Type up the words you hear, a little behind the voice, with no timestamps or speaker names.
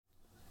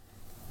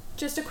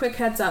Just a quick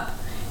heads up.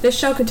 This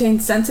show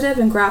contains sensitive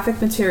and graphic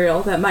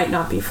material that might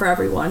not be for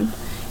everyone.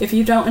 If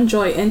you don't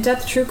enjoy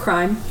in-depth true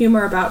crime,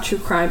 humor about true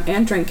crime,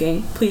 and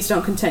drinking, please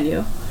don't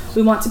continue.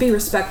 We want to be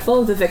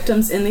respectful of the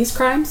victims in these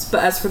crimes,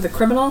 but as for the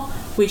criminal,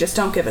 we just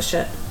don't give a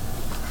shit.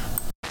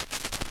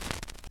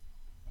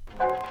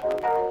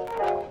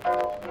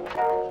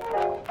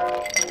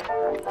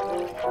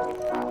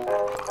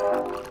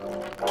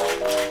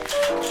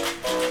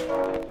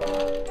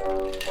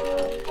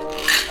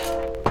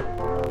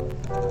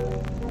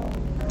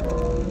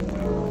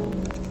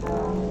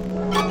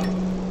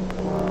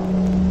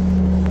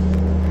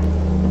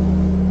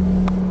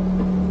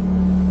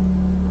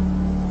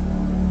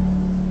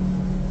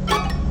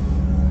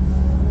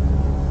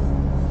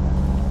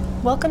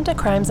 Welcome to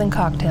Crimes and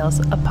Cocktails,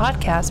 a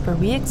podcast where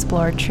we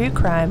explore true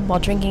crime while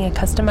drinking a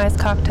customized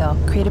cocktail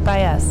created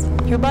by us,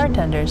 your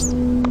bartenders.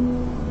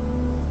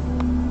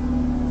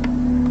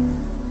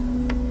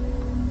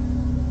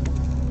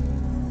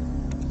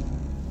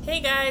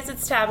 Hey guys,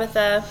 it's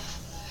Tabitha.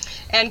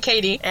 And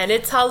Katie. And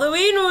it's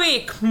Halloween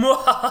week!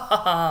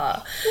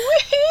 Woohoo!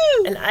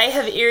 And I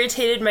have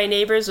irritated my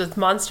neighbors with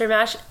Monster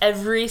Mash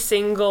every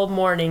single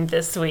morning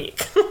this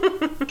week.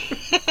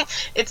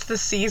 It's the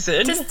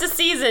season. Just the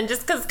season.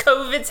 Just because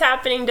COVID's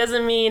happening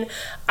doesn't mean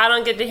I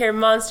don't get to hear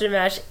Monster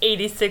Mash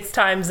 86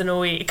 times in a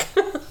week.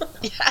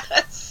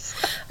 Yes.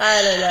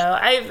 I don't know.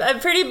 I'm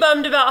pretty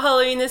bummed about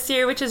Halloween this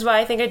year, which is why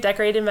I think I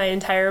decorated my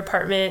entire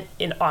apartment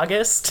in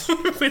August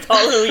with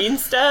Halloween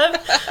stuff.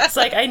 It's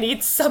like I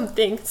need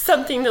something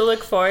to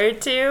look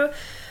forward to.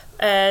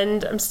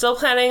 And I'm still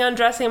planning on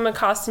dressing in a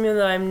costume, even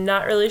though I'm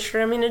not really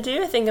sure I'm going to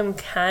do. I think I'm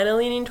kind of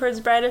leaning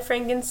towards Bride of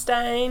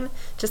Frankenstein,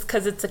 just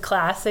because it's a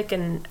classic,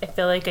 and I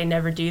feel like I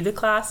never do the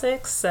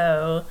classics.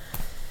 So,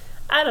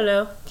 I don't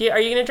know. Are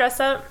you going to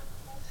dress up?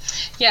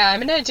 Yeah,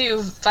 I'm going to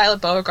do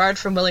Violet Beauregard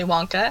from Willy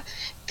Wonka,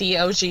 the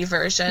OG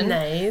version.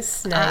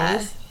 Nice.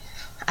 I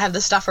have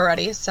the stuff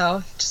already,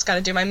 so just got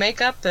to do my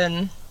makeup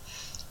and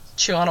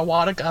chew on a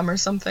wad of gum or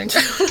something.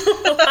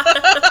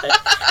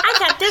 I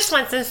got this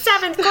one since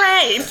 7th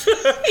grade.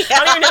 Yeah.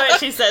 I don't even know what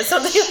she says.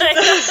 Something like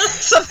that.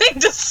 Something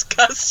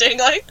disgusting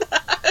like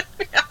that.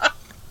 Yeah.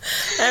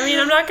 I mean,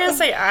 I'm not going to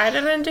say I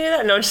didn't do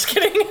that. No, just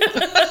kidding.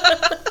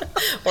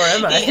 Or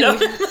am I? No. I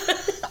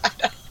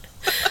know.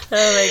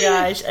 Oh my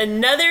gosh.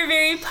 Another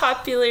very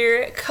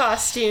popular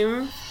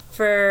costume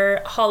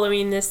for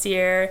Halloween this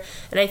year,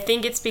 and I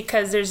think it's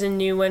because there's a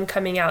new one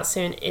coming out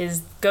soon,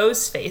 is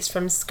Ghostface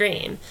from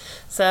Scream.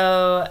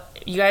 So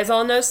you guys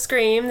all know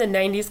Scream, the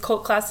 90s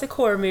cult classic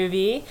horror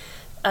movie.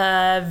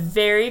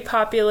 Very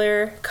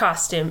popular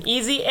costume.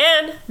 Easy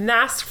and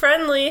mask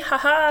friendly.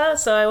 Haha.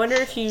 So I wonder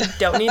if you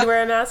don't need to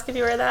wear a mask if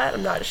you wear that.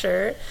 I'm not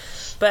sure.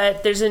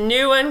 But there's a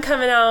new one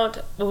coming out.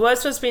 It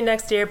was supposed to be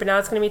next year, but now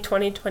it's going to be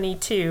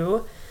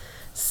 2022.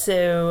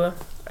 So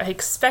I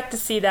expect to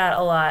see that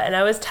a lot. And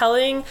I was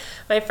telling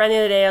my friend the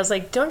other day, I was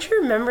like, don't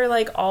you remember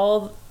like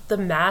all the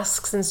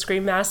masks and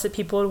Scream masks that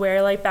people would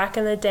wear like back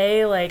in the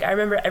day? Like I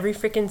remember every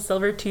freaking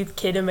silver-toothed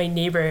kid in my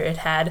neighborhood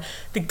had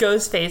the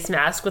Ghostface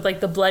mask with like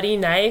the bloody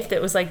knife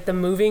that was like the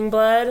moving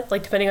blood,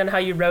 like depending on how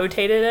you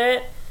rotated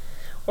it.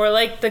 Or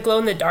like the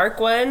glow-in-the-dark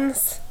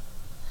ones.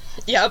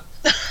 Yep.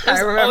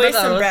 I remember always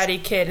those. Some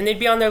bratty kid, and they'd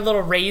be on their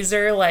little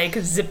razor, like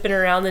zipping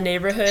around the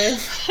neighborhood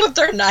with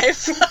their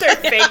knife, their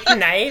fake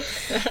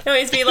knife. And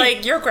always be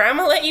like, "Your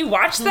grandma let you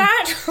watch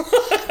that?"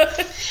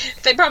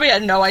 They probably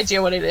had no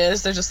idea what it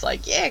is. They're just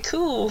like, "Yeah,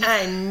 cool.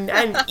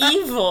 I'm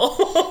evil."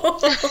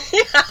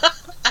 Yeah.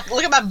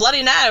 Look at my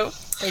bloody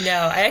knife. I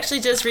know. I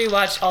actually just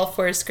rewatched all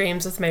 4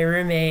 Screams with my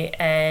roommate,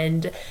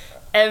 and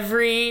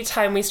every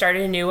time we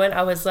started a new one,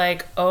 I was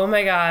like, oh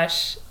my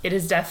gosh, it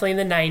is definitely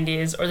the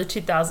 90s or the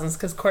 2000s,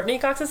 because Courtney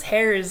Cox's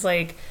hair is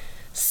like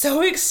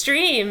so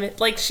extreme.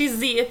 Like she's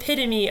the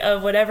epitome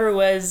of whatever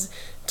was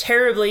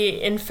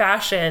terribly in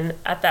fashion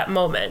at that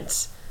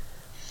moment.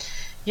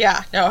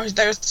 Yeah, no,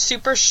 they're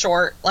super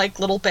short, like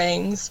little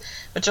bangs,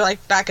 which are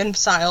like back in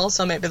style,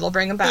 so maybe they'll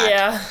bring them back.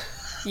 Yeah,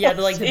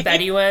 the like the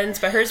Betty ones,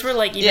 but hers were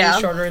like even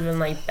shorter than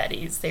like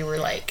Betty's. They were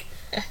like...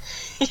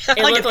 Yeah,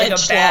 it looked like a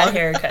bad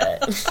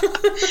haircut.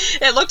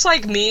 It looked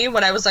like me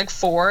when I was like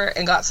 4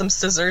 and got some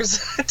scissors,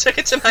 took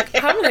it to my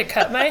hair. I'm gonna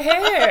cut my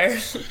hair.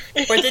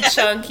 Or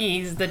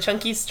the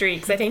chunky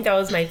streaks. I think that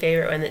was my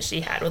favorite one that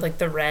she had with like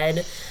the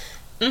red.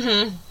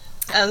 Mm-hmm.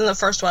 And the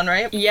first one,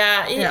 right?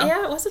 Yeah.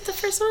 Was it the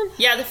first one?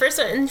 Yeah, the first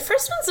one. And the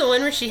first one's the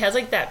one where she has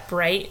like that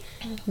bright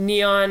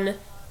neon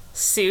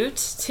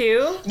suit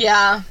too.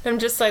 Yeah. I'm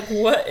just like,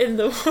 what in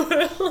the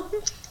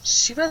world?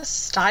 She was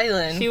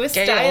styling.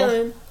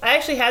 Styling. I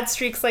actually had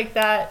streaks like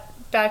that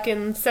back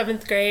in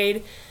 7th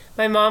grade.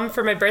 My mom,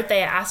 for my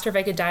birthday, I asked her if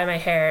I could dye my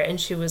hair, and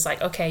she was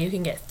like, okay, you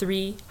can get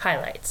 3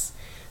 highlights.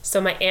 So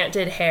my aunt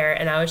did hair,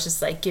 and I was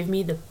just like, give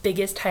me the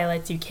biggest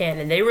highlights you can.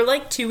 And they were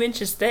like 2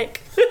 inches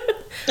thick.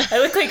 I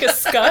look like a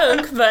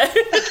skunk, but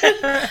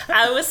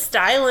I was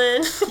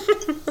styling.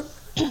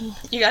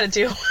 You gotta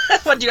do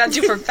what you gotta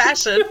do for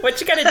fashion. What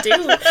you gotta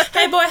do?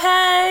 Hey, boy,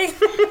 hey!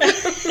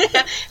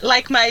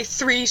 Like my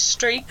 3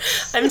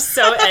 streaks. I'm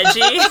so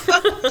edgy.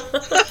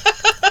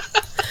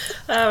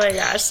 Oh my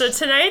gosh. So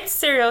tonight's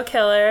serial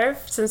killer,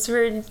 since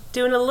we're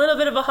doing a little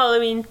bit of a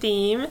Halloween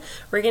theme,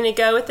 we're going to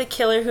go with the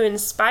killer who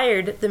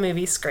inspired the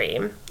movie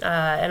Scream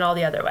and all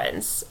the other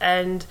ones.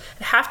 And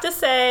I have to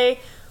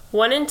say,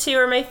 1 and 2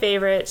 are my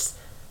favorites.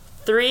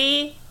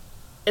 3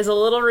 is a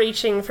little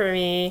reaching for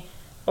me.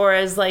 Or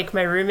as like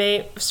my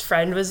roommate's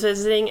friend was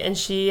visiting and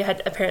she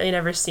had apparently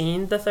never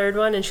seen the 3rd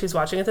one and she was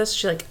watching with us.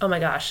 She's like, oh my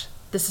gosh,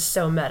 this is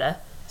so meta.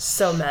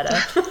 So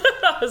meta.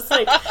 I was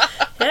like,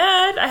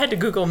 yeah, I had to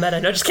Google meta.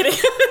 No, just kidding.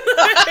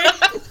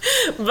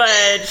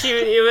 But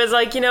it was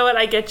like, you know what,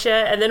 I get you.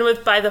 And then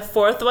by the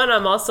 4th one,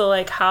 I'm also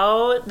like,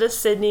 how does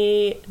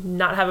Sydney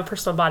not have a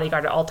personal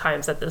bodyguard at all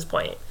times at this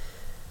point?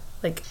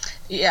 Like,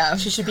 yeah,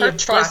 she should be a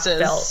black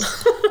belt.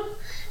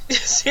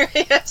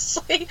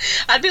 Seriously,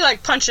 I'd be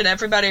like punching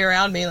everybody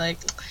around me, like,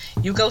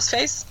 you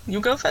Ghostface,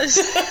 you Ghostface.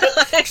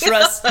 Like,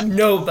 trust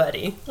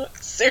nobody.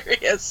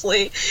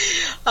 Seriously.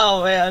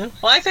 Oh man,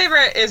 my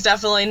favorite is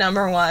definitely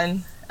number 1.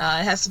 It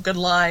has some good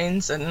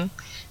lines and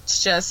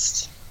it's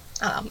just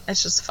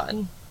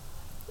fun.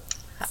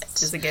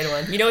 This is a good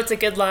one. You know what's a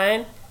good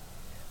line?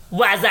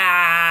 What's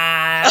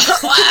up?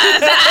 What's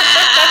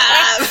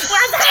up?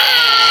 What's up?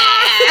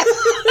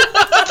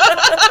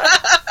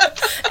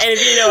 And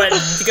if you know what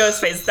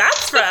Ghostface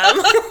that's from.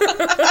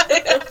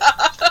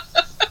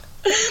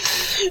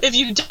 If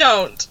you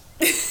don't,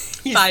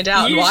 find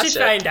out and watch it. You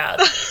should find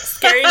out.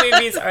 Scary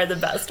movies are the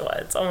best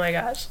ones. Oh my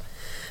gosh.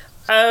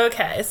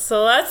 Okay,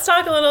 so let's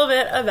talk a little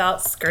bit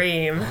about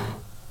Scream.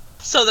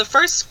 So the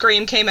first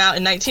Scream came out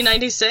in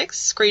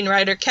 1996.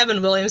 Screenwriter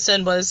Kevin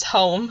Williamson was he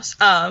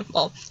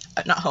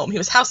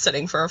was house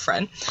sitting for a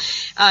friend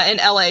in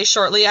LA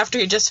shortly after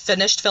he just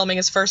finished filming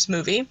his first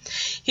movie.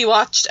 He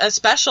watched a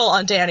special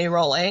on Danny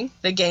Rolling,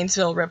 The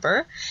Gainesville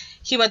Ripper.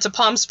 He went to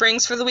Palm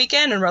Springs for the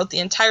weekend and wrote the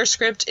entire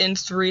script in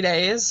 3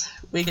 days.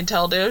 We can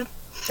tell, dude.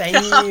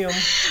 Damn.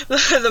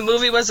 The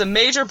movie was a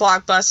major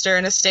blockbuster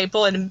and a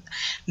staple in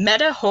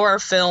meta horror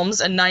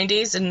films in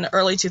 90s and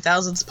early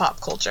 2000s pop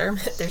culture.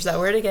 There's that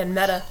word again,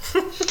 meta.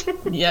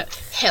 Yeah.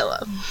 Hello.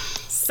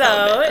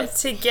 So,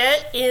 to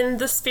get in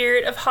the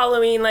spirit of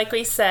Halloween, like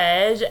we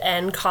said,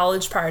 and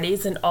college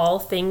parties and all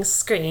things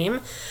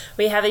Scream,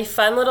 we have a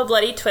fun little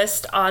bloody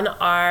twist on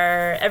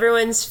our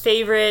everyone's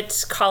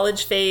favorite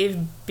college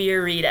fave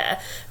beerita.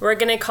 We're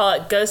going to call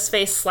it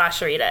Ghostface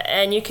Slasherita.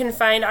 And you can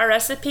find our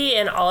recipe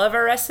and all of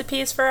our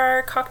recipes for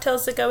our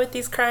cocktails that go with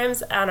these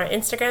crimes on our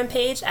Instagram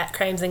page at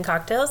Crimes and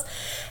Cocktails.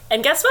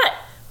 And guess what?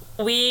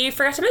 We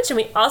forgot to mention,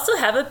 we also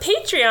have a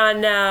Patreon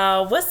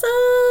now. What's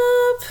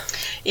up?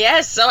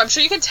 Yes, so I'm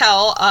sure you can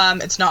tell,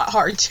 it's not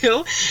hard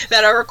to,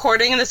 that our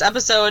recording in this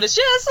episode is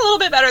just a little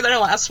bit better than our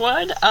last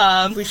one.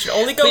 We should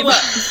only go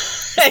up.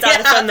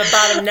 Started from the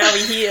bottom, now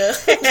we here.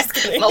 Just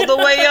kidding. All the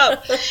way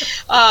up.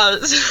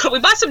 So we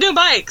bought some new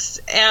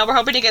mics, and we're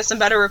hoping to get some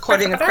better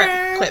recording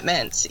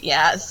equipment.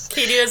 Yes.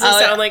 Katie doesn't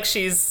sound like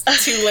she's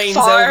 2 lanes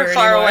far over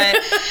anymore. away.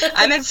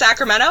 I'm in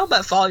Sacramento,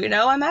 but for all you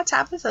know, I'm at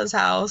Tabitha's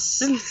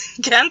house.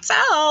 Can't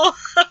tell.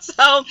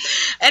 So,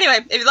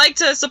 anyway, if you'd like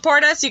to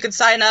support us, you can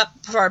sign up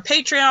for our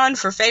Patreon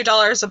for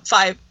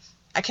 $5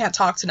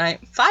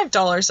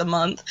 $5 a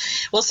month.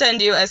 We'll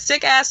send you a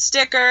sick-ass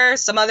sticker,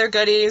 some other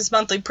goodies,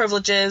 monthly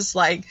privileges,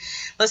 like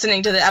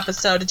listening to the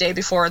episode a day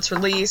before it's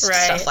released, right.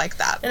 Stuff like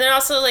that. And then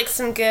also, like,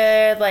 some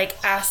good, like,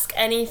 Ask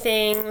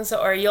Anythings,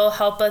 or you'll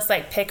help us,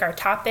 like, pick our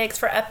topics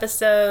for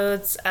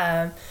episodes. We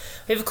have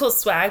a cool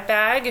swag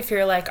bag if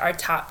you're, like, our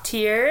top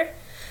tier.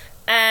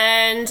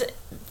 And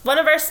one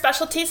of our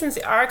specialties, since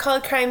we are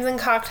called Crimes and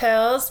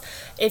Cocktails,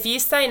 if you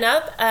sign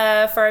up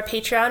for our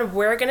Patreon,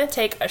 we're going to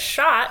take a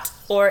shot,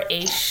 or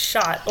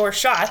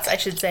shots, I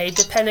should say,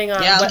 depending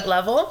on what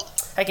level.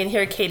 I can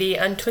hear Katie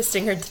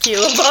untwisting her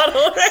tequila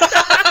bottle right now.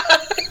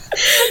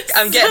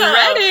 I'm getting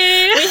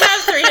ready. We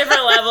have 3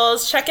 different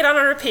levels. Check it out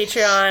on our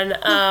Patreon.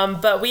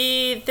 But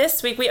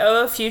this week we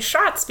owe a few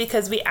shots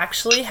because we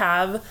actually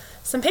have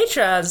some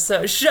Patreons.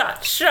 So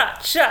shots.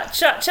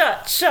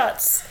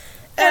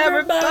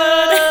 Everybody.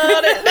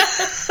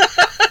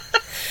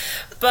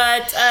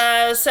 But,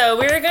 so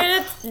we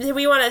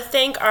want to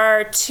thank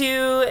our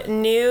 2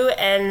 new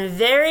and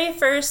very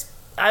first,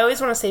 I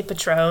always want to say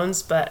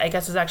patrons, but I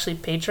guess it's actually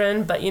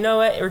patron, but you know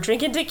what? We're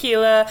drinking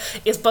tequila.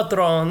 It's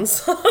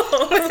patrons.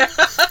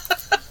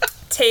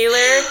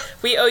 Taylor,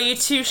 we owe you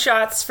 2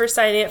 shots for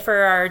signing up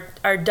for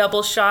our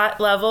double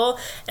shot level.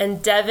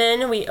 And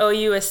Devin, we owe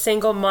you a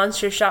single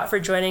monster shot for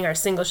joining our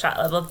single shot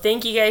level.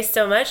 Thank you guys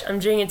so much. I'm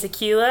drinking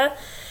tequila.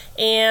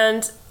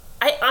 And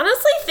I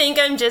honestly think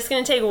I'm just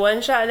going to take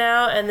 1 shot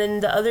now and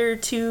then the other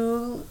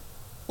 2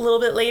 a little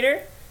bit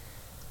later.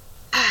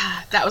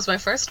 That was my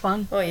first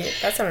one. Oh, yeah,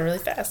 that sounded really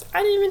fast.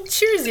 I didn't even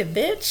cheers you,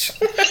 bitch.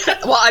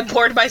 Well, I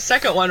poured my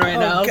second one right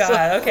now. Oh, God, so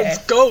okay.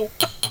 Let's go.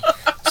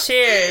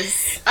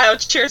 Cheers. I'll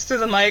cheers through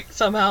the mic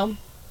somehow.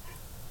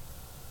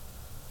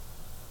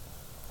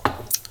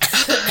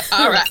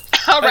 All right.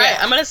 Okay.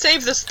 I'm going to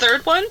save this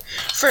 3rd one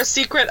for a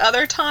secret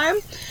other time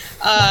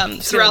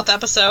throughout the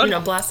episode.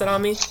 Blast it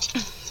on me.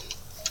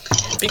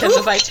 Because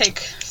if I take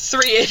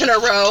 3 in a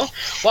row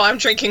while I'm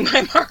drinking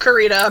my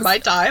margarita at my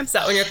time. Is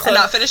that when you're and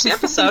not finish the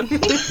episode.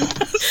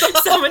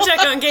 Someone check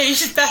on Katie.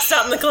 She's passed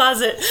out in the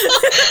closet.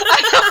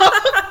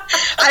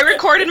 I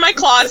record in my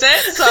closet,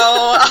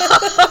 so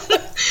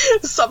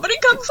somebody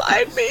come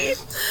find me.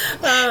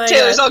 Oh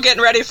Taylor's all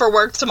getting ready for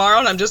work tomorrow,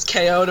 and I'm just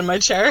KO'd in my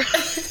chair.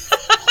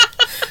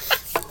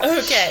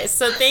 Okay,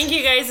 so thank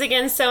you guys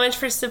again so much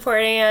for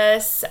supporting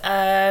us.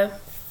 I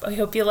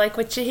hope you like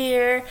what you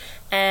hear,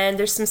 and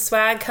there's some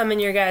swag coming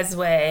your guys'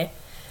 way.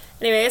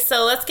 Anyway,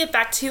 so let's get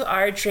back to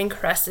our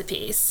drink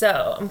recipe.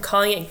 So I'm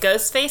calling it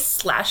Ghostface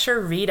Slasher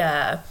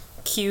Rita.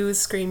 Cue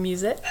scream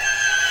music.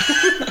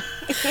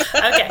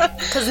 Okay,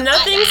 because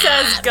nothing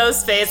says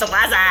Ghostface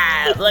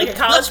like a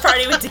college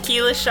party with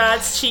tequila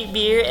shots, cheap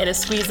beer, and a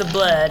squeeze of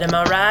blood. Am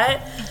I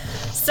right?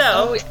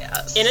 So,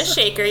 in a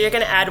shaker, you're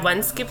going to add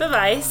 1 scoop of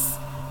ice,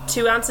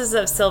 2 ounces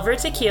of silver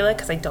tequila,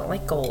 because I don't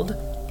like gold,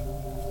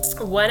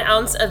 1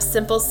 ounce of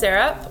simple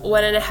syrup,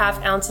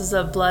 1.5 ounces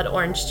of blood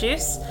orange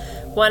juice,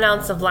 1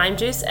 ounce of lime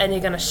juice, and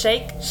you're going to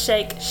shake,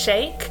 shake,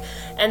 shake.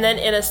 And then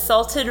in a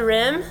salted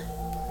rim,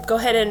 go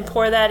ahead and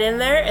pour that in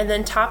there, and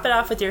then top it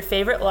off with your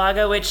favorite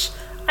lager, which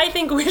I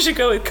think we should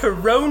go with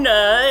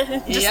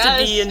Corona, just to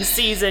be in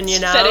season, you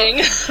know.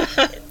 Fitting.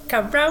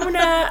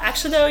 Corona.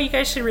 Actually, though, you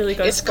guys should really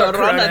go support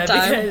Corona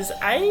because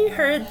I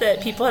heard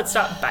that people had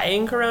stopped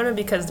buying Corona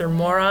because they're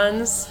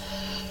morons.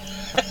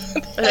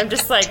 And I'm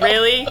just like,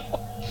 really?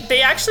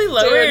 They actually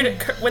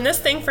lowered, when this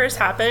thing first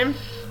happened,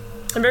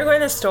 I remember going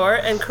to the store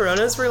and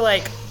Coronas were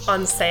like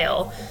on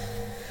sale.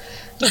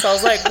 So I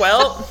was like,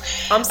 well,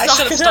 I'm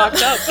stocking up. I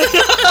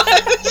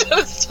should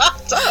have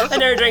stocked up. I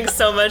never drank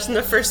so much in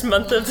the first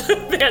month of the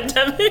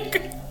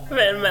pandemic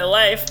in my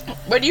life.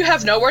 When you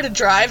have nowhere to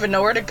drive and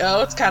nowhere to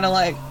go, it's kind of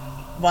like,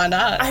 why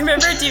not? I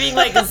remember doing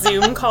like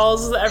Zoom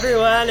calls with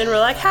everyone and we're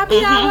like,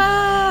 happy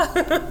hour!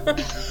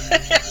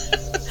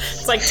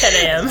 It's like 10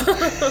 a.m.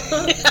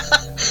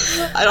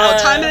 I don't know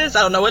what time it is.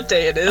 I don't know what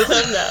day it is.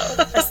 No,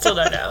 I still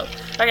don't know.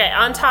 Okay,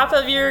 on top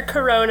of your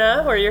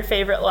Corona or your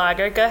favorite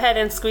lager, go ahead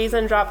and squeeze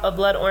and drop a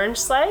blood orange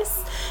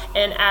slice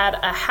and add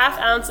a 1/2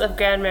 ounce of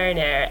Grand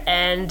Marnier.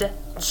 And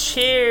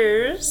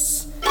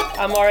cheers!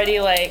 I'm already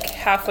like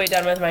halfway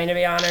done with mine, to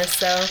be honest,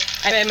 so.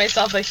 I made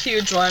myself a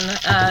huge one,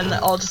 and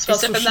I'll just be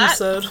sipping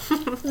that.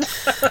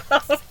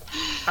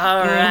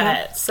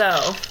 Alright,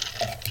 so.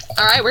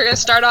 Alright, we're going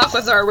to start off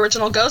with our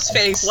original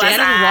Ghostface,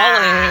 Danny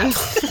Rawling.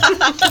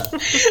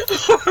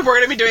 We're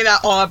going to be doing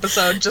that all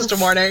episode, just a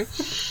warning.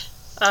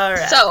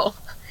 Alright. So,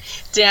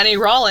 Danny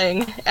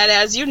Rawling, and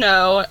as you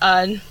know,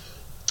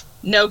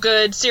 no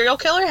good serial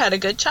killer had a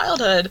good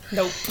childhood.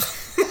 Nope.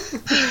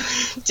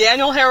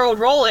 Daniel Harold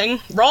Rawling.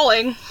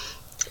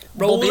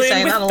 We'll be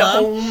saying with that a the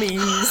lot.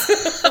 homies.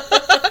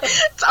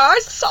 It's our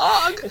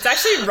song. It's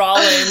actually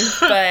Rollin',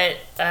 but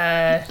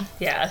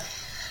yeah.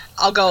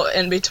 I'll go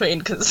in between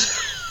because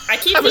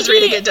I was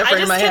reading it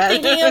different in my head. I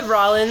just kept thinking of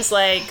Rollins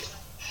like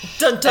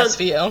dun dun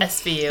SVU.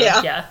 SVU.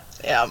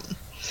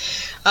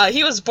 Yeah.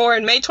 He was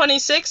born May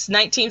 26,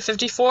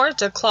 1954,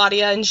 to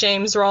Claudia and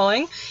James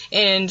Rawling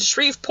in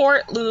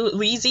Shreveport,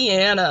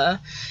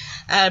 Louisiana.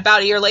 And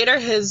about a year later,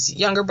 his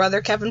younger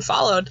brother Kevin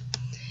followed.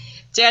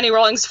 Danny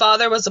Rawling's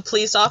father was a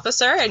police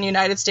officer and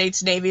United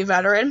States Navy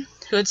veteran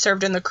who had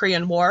served in the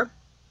Korean War.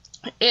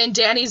 In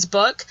Danny's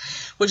book,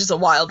 which is a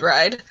wild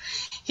ride,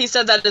 he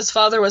said that his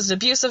father was an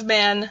abusive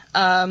man,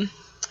 and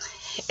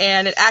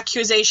an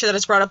accusation that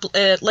is brought up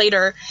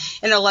later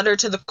in a letter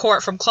to the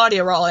court from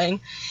Claudia Rawling.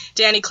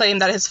 Danny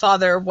claimed that his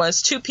father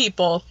was 2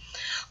 people.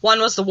 One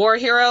was the war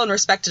hero and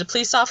respected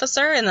police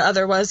officer, and the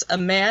other was a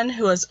man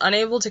who was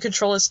unable to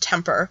control his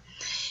temper.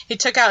 He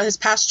took out his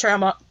past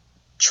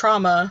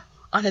trauma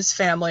on his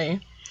family.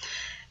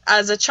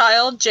 As a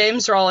child,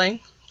 James Rawling,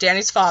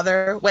 Danny's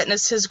father,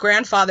 witnessed his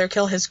grandfather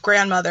kill his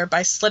grandmother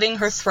by slitting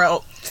her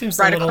throat. Seems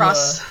right a little,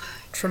 across.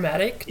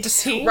 Traumatic to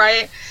see.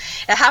 Right.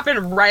 It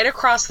happened right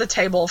across the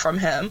table from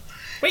him.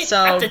 Wait,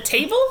 so, at the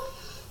table?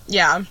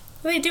 Yeah.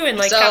 What are they doing?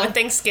 Like having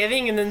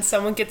Thanksgiving and then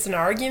someone gets an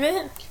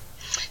argument?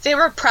 They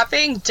were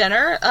prepping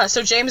dinner.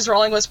 So James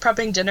Rawling was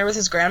prepping dinner with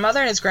his grandmother,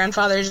 and his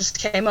grandfather just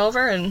came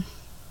over and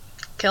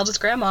killed his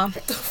grandma.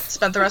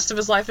 Spent the rest of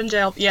his life in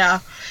jail. Yeah.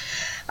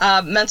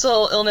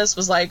 Mental illness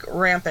was like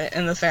rampant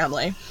in the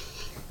family.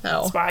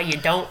 No. That's why you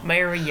don't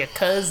marry your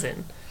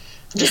cousin.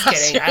 Just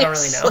kidding. I don't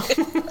really know.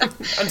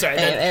 I'm sorry.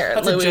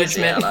 That's a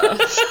judgment.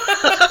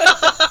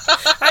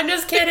 I'm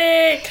just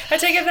kidding. I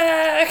take it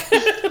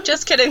back.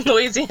 Just kidding,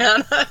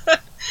 Louisiana.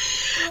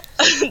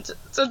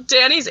 So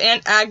Danny's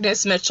Aunt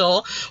Agnes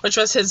Mitchell, which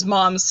was his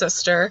mom's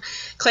sister,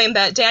 claimed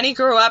that Danny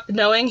grew up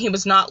knowing he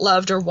was not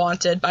loved or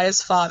wanted by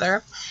his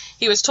father.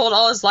 He was told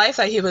all his life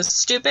that he was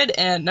stupid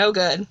and no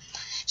good.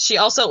 She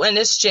also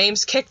witnessed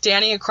James kick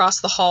Danny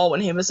across the hall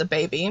when he was a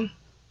baby.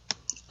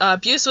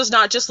 Abuse was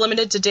not just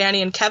limited to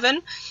Danny and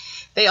Kevin.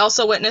 They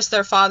also witnessed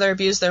their father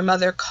abuse their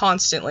mother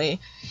constantly.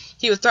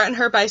 He would threaten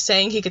her by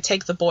saying he could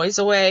take the boys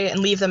away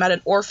and leave them at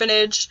an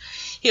orphanage.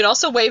 He would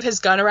also wave his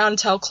gun around and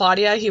tell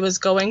Claudia he was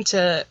going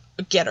to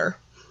get her.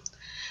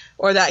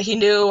 or that he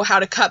knew how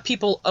to cut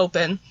people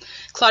open.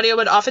 Claudia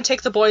would often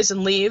take the boys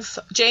and leave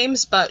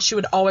James, but she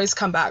would always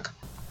come back.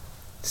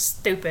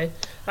 Stupid.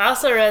 I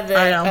also read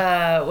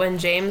that when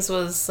James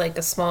was like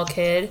a small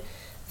kid,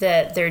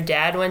 that their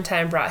dad one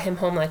time brought him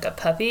home like a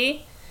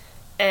puppy.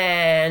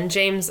 And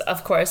James,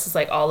 of course, is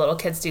like all little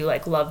kids do,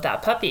 like love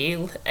that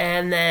puppy.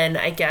 And then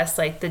I guess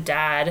like the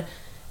dad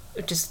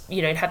just,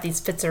 you know, he'd have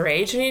these fits of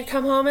rage when he'd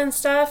come home and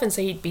stuff. And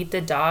so he'd beat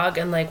the dog.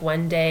 And like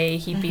one day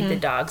he beat the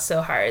dog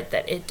so hard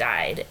that it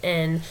died.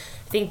 And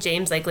I think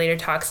James like later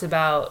talks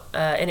about in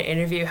an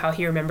interview how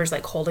he remembers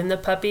like holding the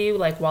puppy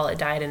like while it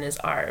died in his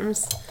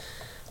arms.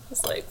 I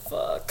was like,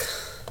 fuck.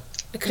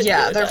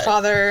 Yeah, their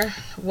father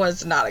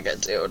was not a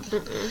good dude.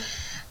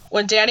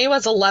 When Danny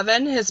was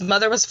 11, his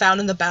mother was found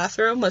in the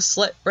bathroom with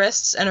slit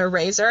wrists and a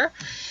razor.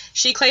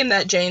 She claimed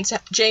that James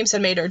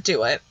had made her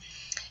do it.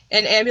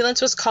 An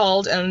ambulance was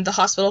called, and the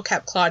hospital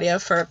kept Claudia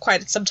for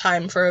quite some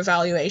time for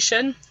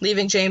evaluation,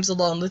 leaving James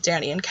alone with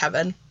Danny and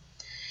Kevin.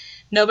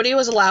 Nobody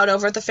was allowed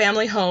over at the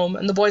family home,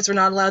 and the boys were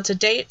not allowed to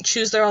date,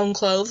 choose their own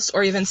clothes,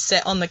 or even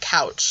sit on the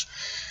couch.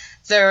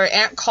 Their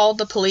aunt called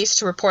the police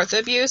to report the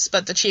abuse,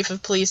 but the chief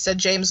of police said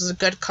James was a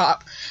good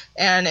cop,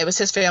 and it was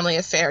his family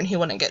affair, and he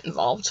wouldn't get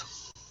involved.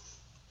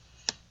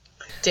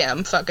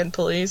 Damn fucking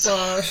police.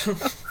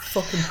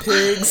 Fucking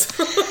pigs.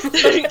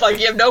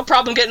 Like, you have no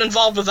problem getting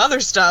involved with other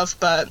stuff,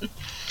 but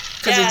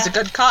because he's a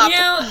good cop. You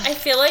know, I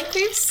feel like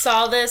we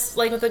saw this,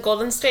 like, with the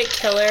Golden State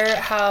Killer,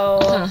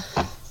 how...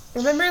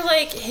 Remember,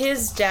 like,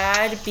 his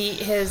dad beat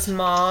his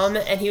mom,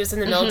 and he was in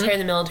the military,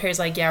 and the military's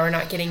like, yeah, we're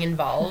not getting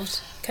involved,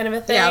 kind of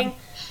a thing. Yeah.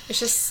 It's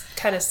just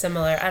kind of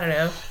similar. I don't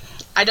know.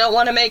 I don't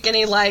want to make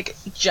any, like,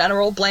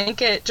 general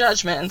blanket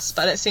judgments,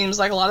 but it seems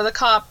like a lot of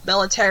the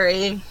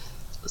military,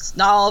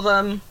 not all of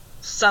them,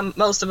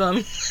 most of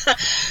them,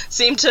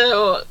 seem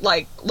to,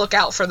 like, look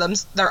out for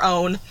their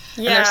own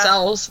and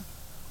themselves.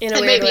 And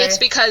maybe it's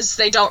because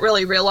they don't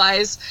really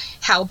realize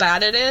how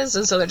bad it is,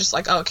 and so they're just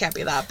like, oh, it can't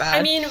be that bad.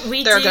 I mean,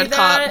 they're do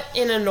that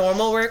in a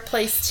normal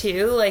workplace,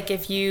 too. Like,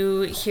 if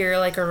you hear,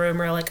 like, a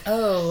rumor, like,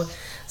 oh,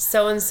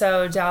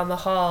 so-and-so down the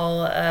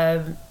hall,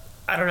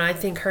 I don't know, I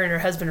think her and her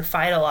husband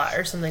fight a lot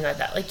or something like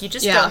that. Like, you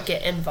just don't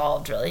get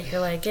involved, really.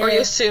 You're like, Or you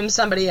assume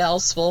somebody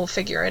else will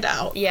figure it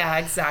out. Yeah,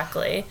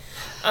 exactly.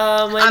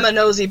 I'm a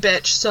nosy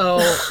bitch, so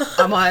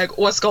I'm like,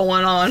 what's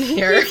going on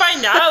here? You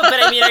find out,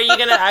 but I mean, are you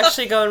going to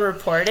actually go and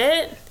report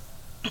it?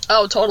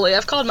 Oh, totally.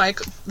 I've called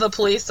the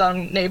police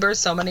on Neighbors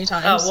so many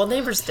times. Oh, well,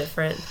 Neighbors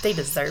different. They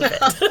deserve it.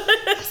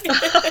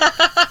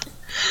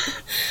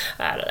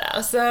 I don't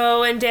know.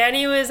 So when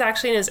Danny was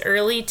actually in his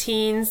early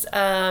teens,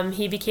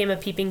 he became a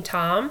peeping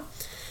Tom,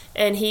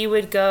 and he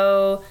would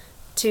go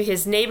to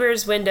his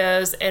neighbors'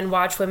 windows and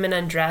watch women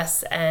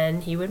undress,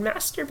 and he would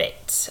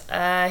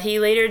masturbate. He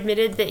later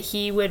admitted that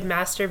he would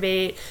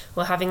masturbate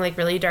while having like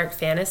really dark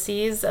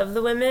fantasies of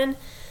the women.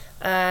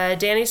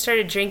 Danny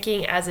started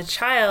drinking as a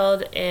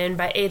child, and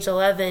by age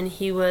 11,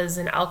 he was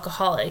an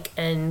alcoholic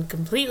and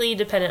completely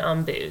dependent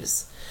on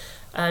booze.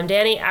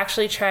 Danny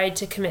actually tried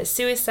to commit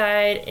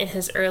suicide in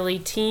his early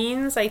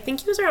teens. I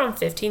think he was around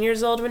 15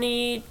 years old when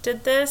he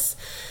did this.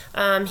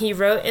 He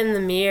wrote on the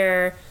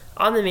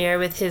mirror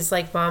with his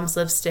like mom's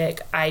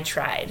lipstick, "I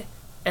tried,"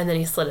 and then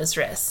he slit his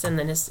wrists, and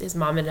then his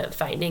mom ended up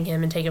finding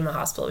him and taking him to the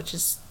hospital, which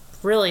is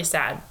really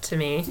sad to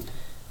me.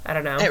 I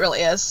don't know. It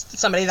really is.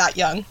 Somebody that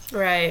young.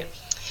 Right.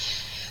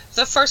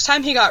 The first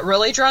time he got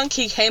really drunk,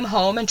 he came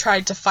home and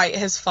tried to fight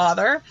his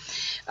father,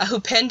 who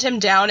pinned him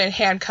down and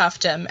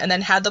handcuffed him, and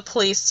then had the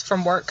police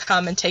from work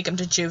come and take him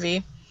to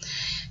juvie.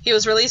 He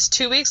was released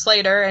 2 weeks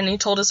later, and he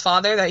told his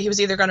father that he was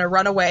either going to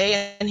run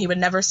away and he would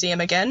never see him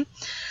again,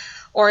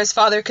 or his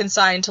father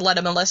consigned to let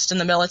him enlist in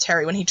the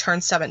military when he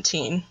turned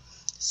 17.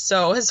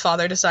 So his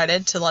father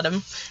decided to let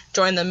him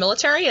join the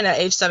military, and at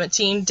age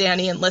 17,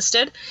 Danny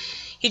enlisted.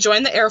 He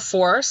joined the Air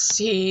Force.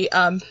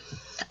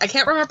 I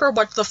can't remember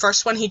what the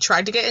first one he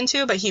tried to get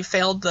into, but he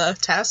failed the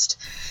test.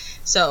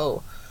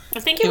 So I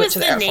think it was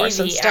the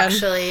Navy,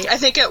 actually. I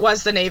think it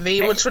was the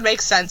Navy, which would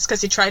make sense because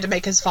he tried to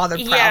make his father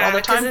proud all the time. Yeah,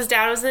 because his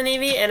dad was in the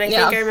Navy, and I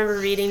think I remember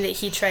reading that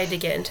he tried to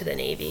get into the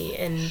Navy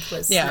and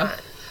was not.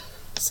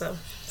 So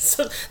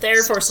the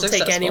Air Force will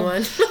take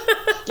anyone.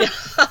 Yeah.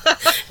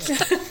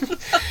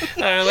 I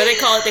don't know what they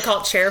call it. They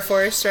call it Chair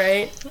Force,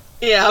 right?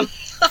 Yeah.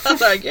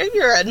 Like,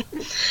 you're in.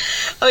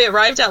 Oh, he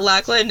arrived at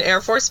Lackland Air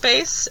Force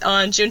Base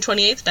on June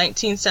 28th,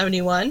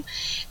 1971,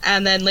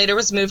 and then later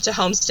was moved to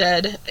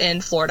Homestead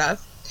in Florida.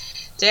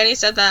 Danny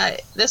said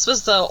that this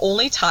was the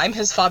only time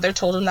his father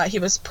told him that he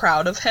was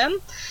proud of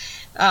him,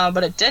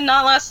 but it did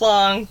not last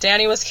long.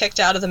 Danny was kicked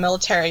out of the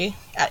military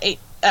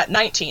at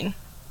 19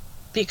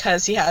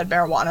 because he had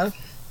marijuana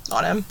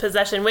on him.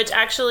 Possession, which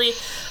actually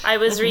I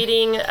was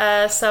reading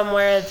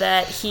somewhere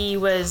that he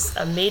was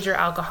a major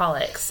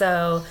alcoholic.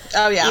 So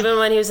even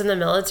when he was in the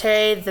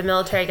military,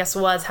 I guess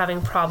was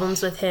having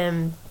problems with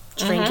him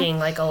drinking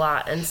like a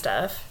lot and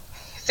stuff.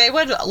 They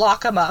would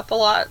lock him up a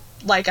lot,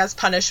 like as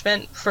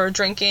punishment for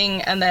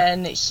drinking, and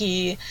then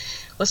he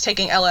was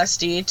taking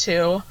LSD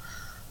too,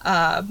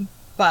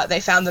 but they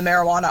found the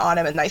marijuana on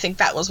him, and I think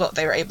that was what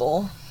they were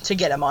able to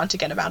get him out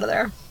of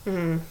there.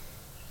 Mm-hmm.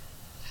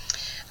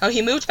 Oh,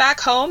 he moved back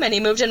home, and he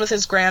moved in with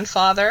his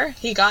grandfather.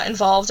 He got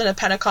involved in a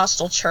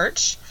Pentecostal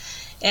church,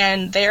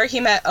 and there he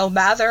met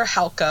Omather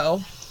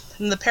Halko.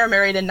 And the pair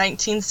married in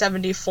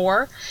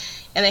 1974,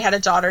 and they had a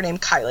daughter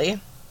named Kylie.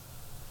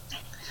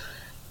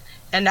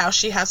 And now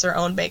she has her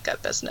own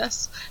makeup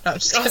business. No, I'm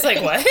just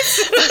kidding. I was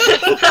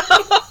like,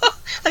 what?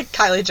 Like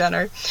Kylie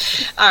Jenner.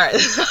 All right.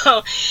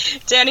 So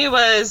Danny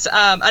was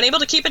unable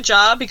to keep a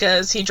job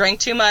because he drank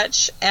too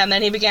much, and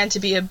then he began to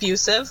be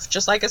abusive,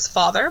 just like his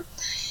father.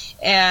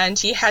 And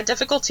he had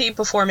difficulty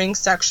performing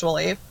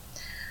sexually.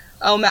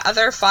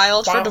 Omather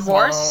filed for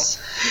divorce.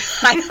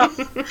 I know.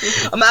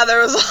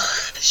 Omather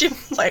she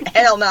was like,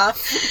 hell nah.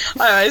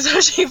 Anyway, so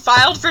she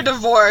filed for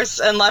divorce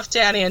and left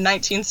Danny in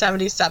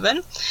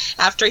 1977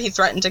 after he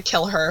threatened to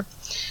kill her.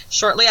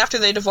 Shortly after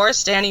they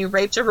divorced, Danny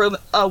raped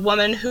a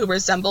woman who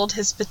resembled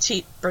his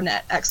petite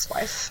brunette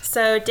ex-wife.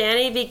 So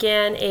Danny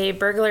began a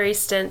burglary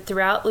stint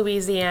throughout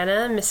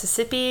Louisiana,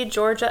 Mississippi,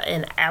 Georgia,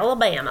 and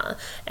Alabama,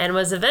 and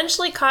was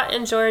eventually caught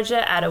in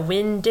Georgia at a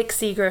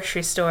Winn-Dixie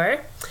grocery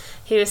store.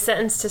 He was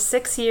sentenced to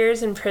 6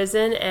 years in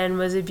prison and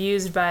was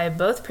abused by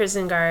both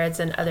prison guards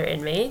and other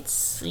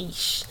inmates.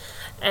 Eesh.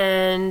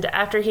 And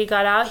after he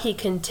got out, he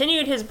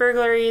continued his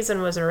burglaries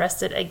and was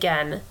arrested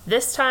again.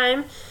 This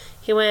time,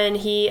 when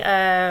he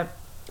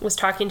was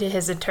talking to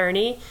his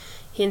attorney,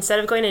 instead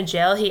of going to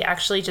jail, he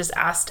actually just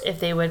asked if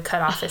they would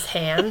cut off his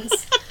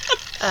hands.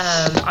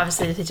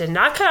 Obviously, they did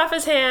not cut off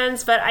his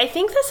hands, but I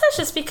think this is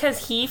just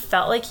because he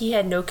felt like he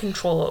had no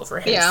control over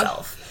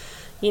himself. Yeah.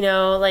 You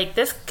know, like,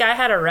 this guy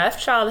had a rough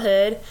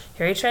childhood.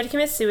 Here he tried to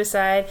commit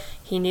suicide.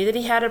 He knew that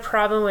he had a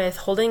problem with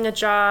holding a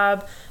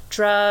job,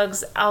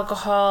 drugs,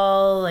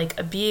 alcohol, like,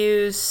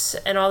 abuse,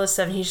 and all this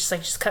stuff. And he's just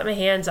like, just cut my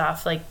hands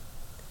off, like,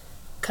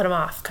 cut them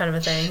off, kind of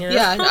a thing. You know?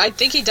 Yeah, I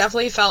think he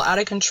definitely felt out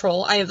of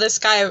control. This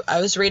guy I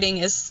was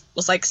reading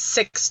was like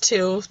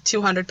 6'2",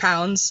 200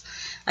 pounds.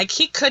 Like,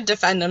 he could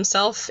defend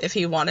himself if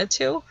he wanted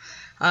to.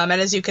 And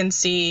as you can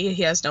see,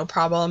 he has no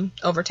problem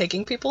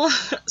overtaking people.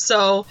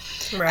 So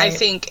right. I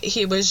think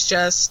he was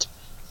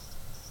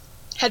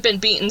had been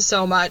beaten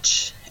so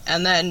much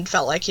and then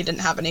felt like he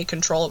didn't have any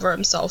control over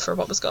himself or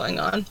what was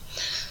going on.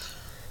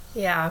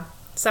 Yeah.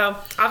 So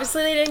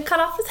obviously they didn't cut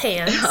off his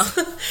hands.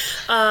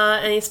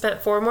 And he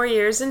spent 4 more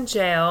years in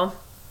jail.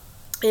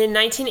 In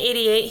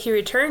 1988, he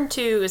returned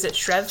to, is it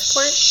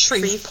Shreveport?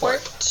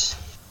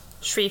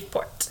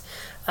 Shreveport,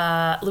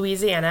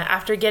 Louisiana,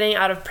 after getting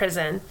out of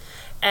prison.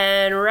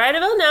 And right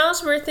about now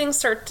is where things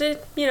start to,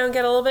 get a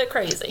little bit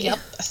crazy. Yep.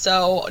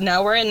 So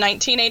now we're in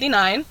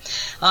 1989.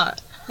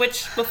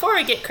 Which, before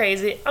I get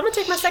crazy, I'm going to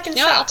take my second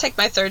shot. Yeah, I'll take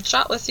my third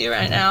shot with you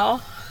right now.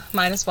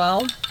 Might as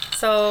well.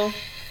 So,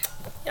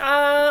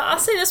 I'll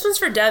say this one's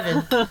for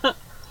Devin.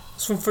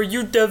 This one for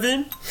you,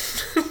 Devin.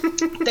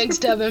 Thanks,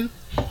 Devin.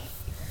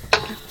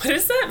 What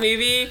is that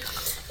movie?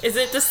 Is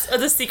it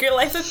The Secret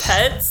Life of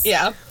Pets?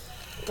 Yeah.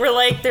 Where,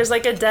 like, there's,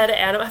 like, a dead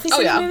animal. Have you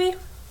seen that movie?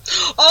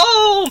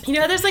 Oh! You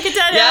know, there's like a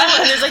dead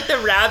animal, and there's like the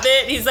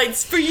rabbit, and he's like,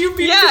 it's for you,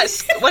 baby.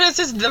 Yes! What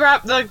is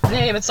the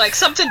name? It's like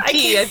something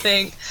P, I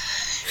think.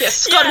 Yeah,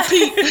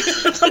 Scotty P.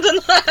 Something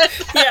like that.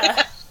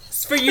 Yeah.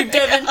 It's for you,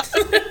 Devin.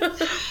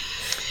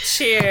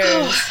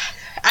 Cheers.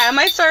 I have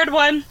my third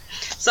one,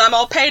 so I'm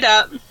all paid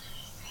up.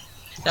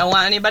 Don't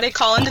want anybody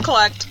calling to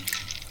collect.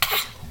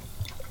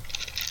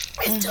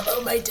 I still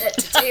owe my debt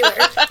to Taylor.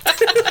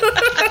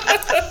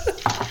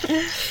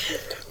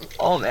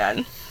 Oh,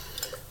 man.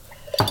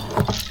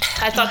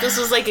 I thought this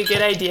was like a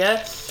good idea.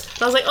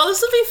 And I was like, oh,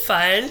 this will be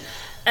fun.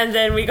 And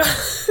then we got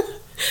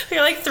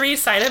like 3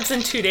 signups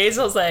in 2 days.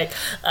 I was like,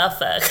 oh,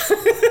 fuck.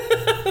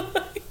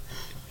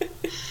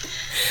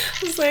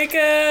 I was like,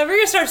 we're going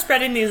to start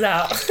spreading these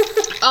out.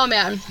 Oh,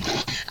 man.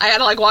 I had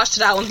to like wash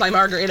it out with my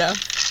margarita.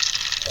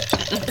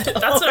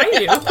 That's what I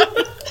do.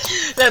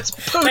 That's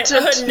potent.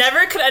 I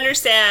never could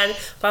understand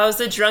why I was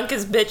the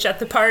drunkest bitch at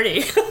the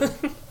party.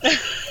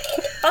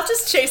 I'll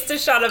just chase the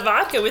shot of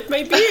vodka with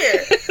my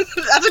beer.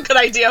 That's a good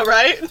idea,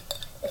 right?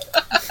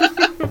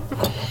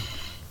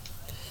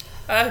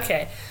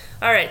 Okay.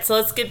 All right, so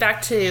let's get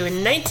back to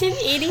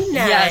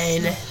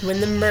 1989,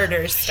 when the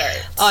murders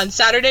start. On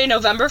Saturday,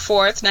 November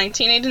 4th,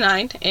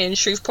 1989, in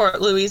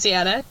Shreveport,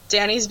 Louisiana,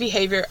 Danny's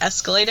behavior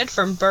escalated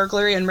from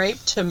burglary and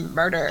rape to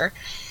murder.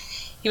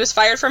 He was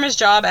fired from his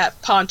job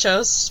at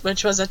Poncho's,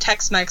 which was a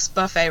Tex-Mex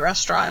buffet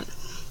restaurant.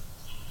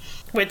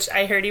 Which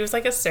I heard he was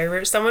like a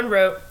server. Someone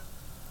wrote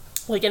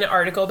like an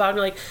article about him,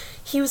 like,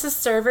 he was a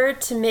server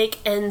to make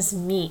ends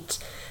meet.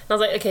 And I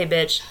was like, okay,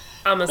 bitch,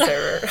 I'm a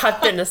server.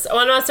 I've been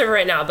I'm not a server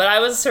right now, but I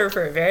was a server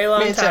for a very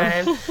long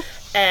time.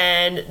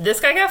 And this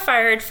guy got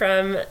fired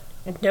from,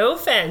 no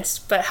offense,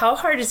 but how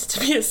hard is it to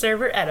be a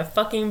server at a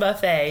fucking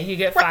buffet? You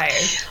get fired.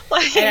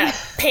 Like, and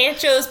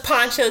at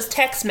Poncho's,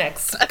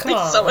 Tex-Mex. Come on.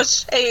 I'm so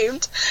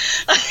ashamed.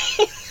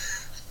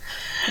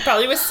 He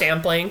probably was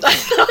sampling.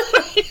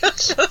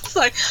 Just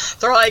like,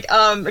 they're like,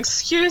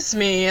 excuse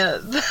me,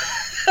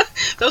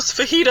 those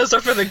fajitas are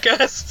for the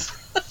guests.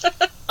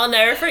 I'll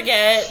never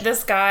forget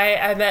this guy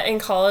I met in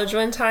college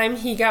one time.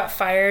 He got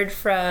fired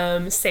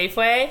from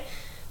Safeway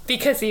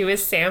Because he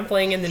was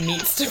sampling in the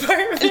meats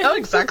department. I know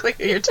exactly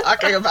who you're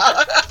talking about.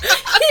 Yeah.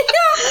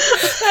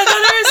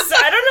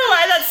 I don't know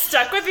why that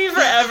stuck with me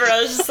forever.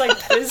 I was just like,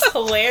 that is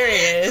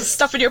hilarious.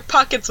 Stuff in your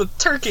pockets with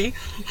turkey.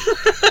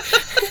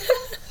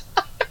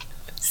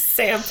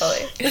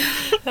 Sampling.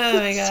 Oh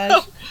my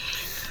gosh.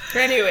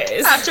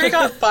 Anyways. After he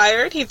got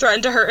fired, he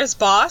threatened to hurt his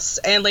boss,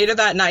 and later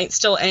that night,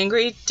 still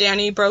angry,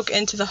 Danny broke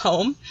into the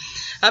home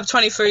of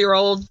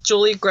 24-year-old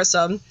Julie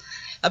Grissom,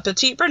 a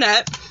petite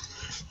brunette,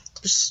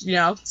 which, you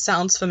know,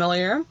 sounds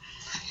familiar,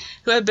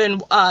 who had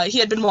been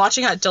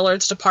watching at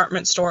Dillard's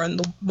department store in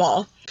the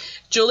mall.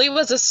 Julie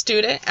was a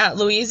student at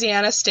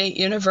Louisiana State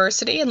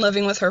University and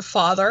living with her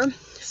father,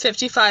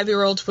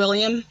 55-year-old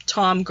William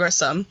Tom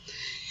Grissom,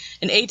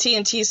 an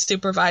AT&T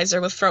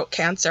supervisor with throat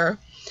cancer.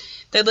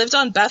 They lived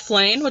on Beth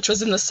Lane, which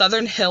was in the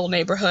Southern Hill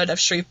neighborhood of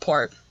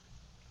Shreveport.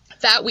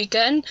 That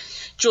weekend,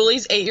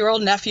 Julie's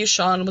 8-year-old nephew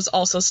Sean was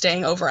also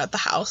staying over at the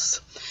house.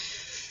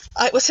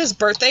 It was his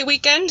birthday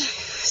weekend,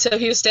 so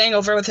he was staying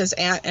over with his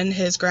aunt and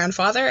his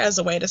grandfather as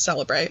a way to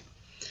celebrate.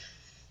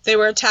 They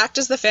were attacked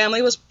as the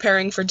family was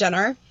preparing for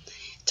dinner.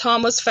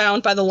 Tom was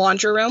found by the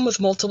laundry room with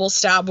multiple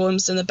stab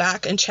wounds in the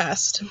back and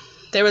chest.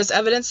 There was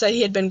evidence that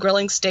he had been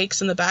grilling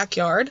steaks in the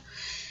backyard,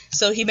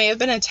 so he may have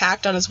been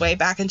attacked on his way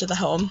back into the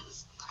home.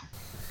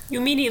 You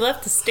mean he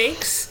left the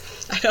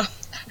steaks? I know.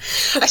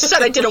 I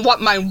said I didn't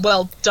want mine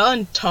well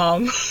done,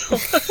 Tom.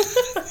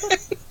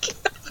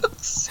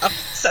 So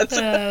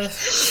sensitive.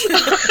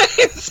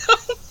 So,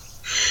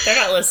 they're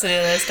not listening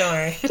to this, don't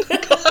worry.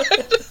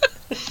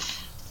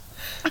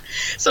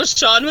 So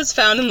Sean was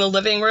found in the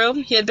living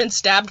room. He had been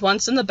stabbed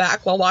once in the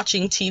back while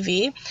watching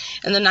TV,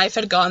 and the knife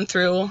had gone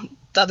through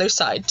the other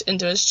side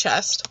into his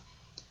chest.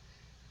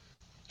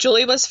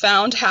 Julie was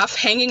found half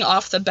hanging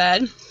off the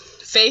bed,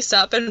 face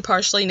up and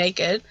partially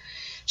naked.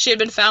 She had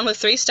been found with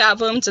 3 stab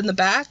wounds in the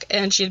back,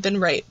 and she had been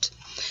raped.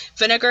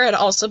 Vinegar had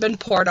also been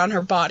poured on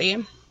her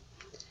body.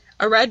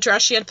 A red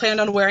dress she had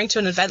planned on wearing to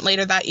an event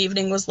later that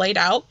evening was laid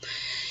out.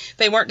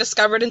 They weren't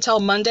discovered until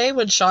Monday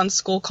when Sean's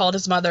school called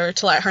his mother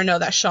to let her know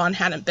that Sean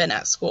hadn't been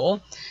at school.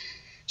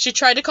 She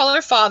tried to call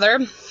her father,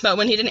 but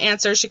when he didn't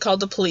answer, she called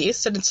the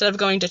police, and instead of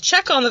going to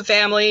check on the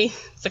family,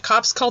 the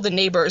cops called the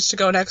neighbors to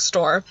go next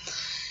door,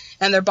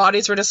 and their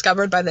bodies were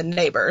discovered by the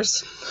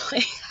neighbors.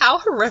 Like, how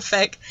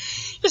horrific.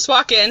 You just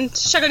walk in,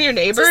 check on your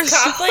neighbors.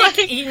 This cop, like,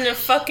 eating a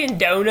fucking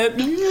donut.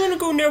 You want to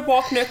go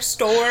walk next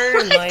door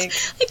and, like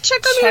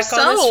check on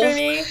yourself. On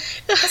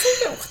this for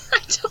me?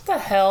 What the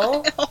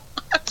hell?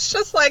 It's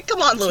just like,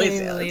 come on,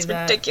 Louisiana. It's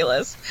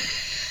ridiculous.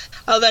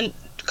 Oh, then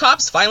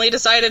cops finally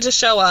decided to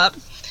show up,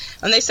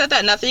 and they said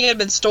that nothing had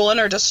been stolen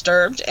or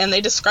disturbed, and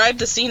they described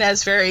the scene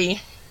as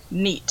very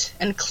neat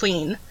and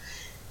clean,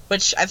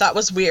 which I thought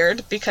was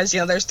weird because, you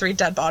know, there's 3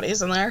 dead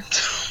bodies in there.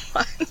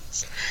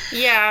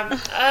 Yeah.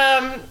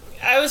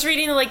 I was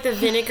reading, like, the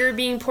vinegar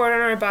being poured on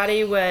our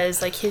body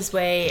was, like, his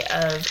way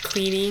of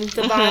cleaning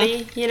the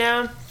body, you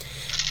know?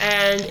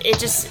 And it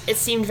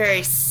seemed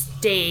very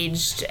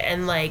staged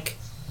and, like,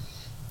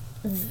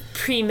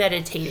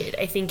 premeditated,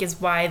 I think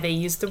is why they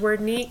used the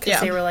word neat,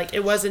 because they were like,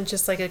 it wasn't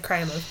just, like, a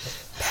crime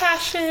of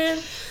passion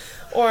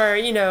or,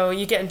 you know,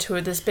 you get into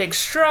this big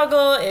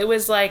struggle. It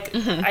was like,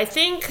 I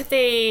think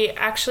they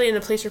actually, in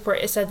the police report,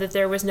 it said that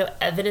there was no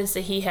evidence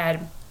that he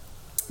had,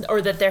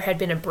 or that there had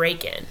been a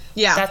break-in.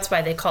 Yeah. That's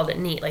why they called it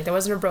neat. Like, there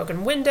wasn't a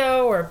broken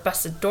window or a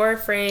busted door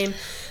frame.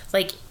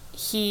 Like,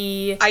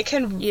 I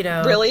can, you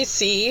know, really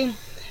see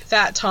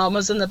that Tom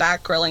was in the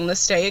back grilling the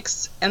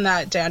steaks and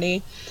that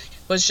Danny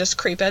was just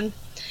creeping.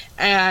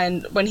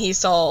 And when he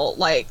saw,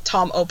 like,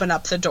 Tom open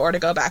up the door to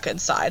go back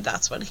inside,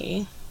 that's when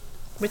he...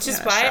 Which is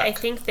why I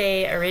think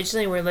they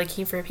originally were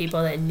looking for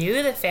people that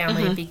knew the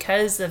family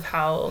because of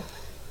how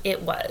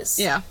it was.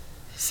 Yeah.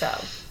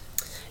 So,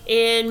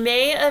 in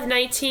May of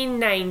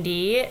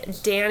 1990,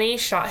 Danny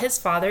shot his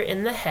father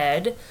in the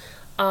head.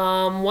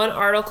 One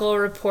article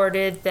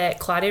reported that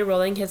Claudia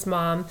Rowling, his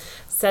mom,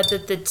 said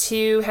that the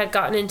two had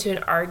gotten into an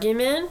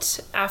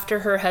argument after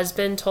her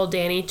husband told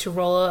Danny to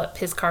roll up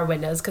his car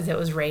windows because it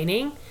was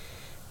raining.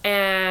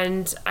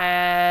 And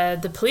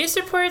the police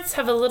reports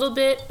have a little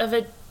bit of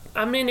a...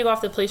 I'm going to go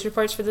off the police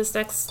reports for this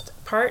next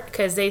part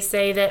because they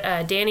say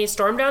that Danny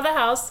stormed out of the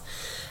house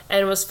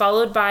and was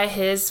followed by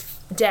his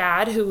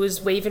dad, who was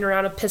waving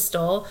around a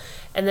pistol.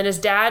 And then his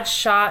dad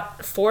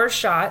shot 4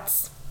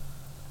 shots.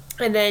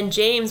 And then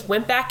James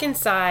went back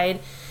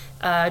inside,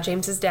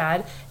 James's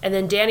dad. And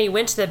then Danny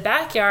went to the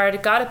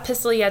backyard, got a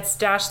pistol he had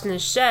stashed in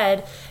his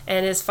shed.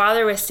 And his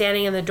father was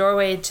standing in the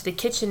doorway to the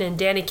kitchen. And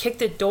Danny kicked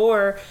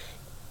down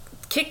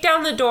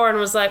the door and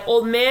was like,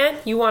 "Old man,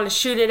 you want to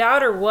shoot it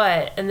out or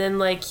what?" And then,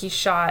 like, he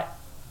shot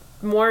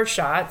more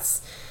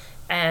shots.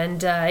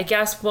 And I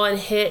guess one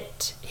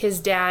hit his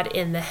dad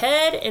in the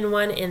head and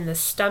one in the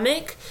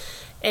stomach.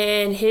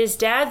 And his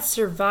dad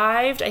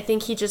survived. I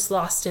think he just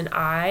lost an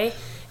eye.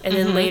 And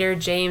then later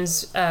Danny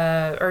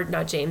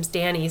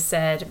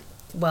said,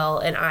 well,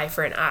 an eye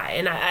for an eye.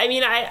 And I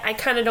mean, I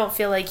kind of don't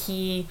feel like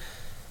he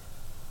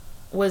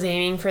was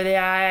aiming for the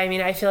eye. I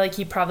mean, I feel like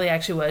he probably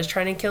actually was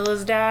trying to kill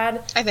his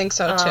dad. I think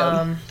so,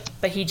 too.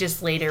 But he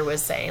just later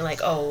was saying,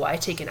 like, oh, I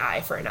take an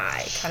eye for an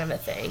eye, kind of a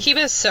thing. He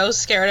was so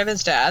scared of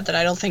his dad that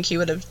I don't think he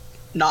would have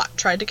not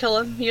tried to kill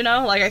him, you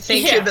know? Like, I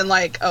think he'd been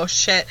like, oh,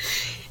 shit,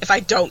 if I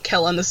don't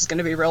kill him, this is going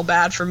to be real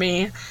bad for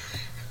me.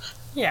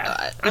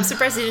 Yeah. I'm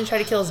surprised he didn't try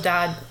to kill his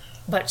dad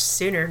much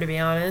sooner, to be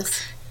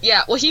honest.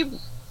 Yeah, well, he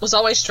was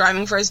always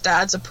striving for his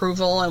dad's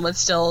approval and would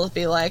still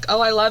be like,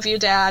 oh, I love you,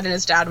 Dad, and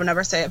his dad would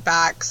never say it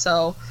back,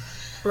 so...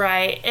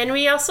 Right, and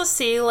we also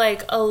see,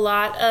 like, a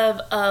lot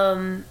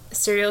of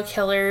serial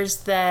killers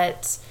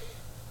that,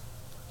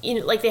 you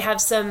know, like, they have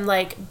some,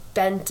 like,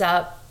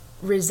 bent-up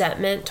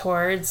resentment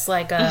towards,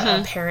 like,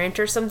 a parent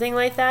or something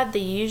like that. They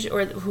usually,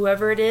 or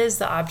whoever it is,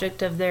 the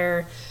object of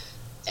their...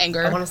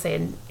 Anger. I want to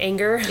say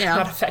anger,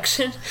 not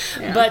affection.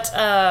 Yeah. But,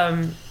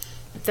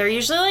 they're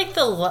usually, like,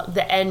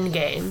 the end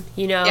game,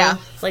 you know? Yeah.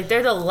 Like,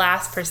 they're the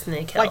last person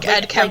they kill. Like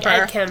Ed Kemper.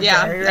 Like Ed Kemper,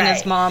 yeah, right. And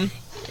his mom.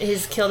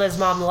 He's killed his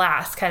mom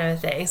last, kind of a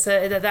thing.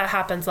 So that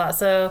happens a lot.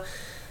 So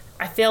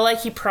I feel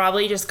like he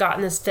probably just got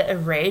in this fit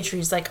of rage where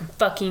he's like, I'm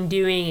fucking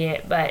doing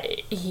it. But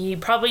he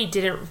probably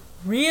didn't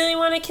really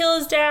want to kill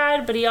his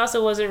dad, but he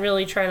also wasn't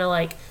really trying to,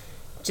 like,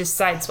 just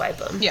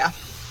sideswipe him. Yeah.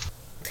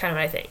 Kind of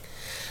what I think.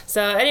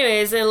 So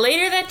anyways, and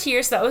later that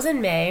year, so that was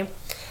in May,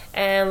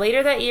 and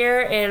later that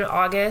year in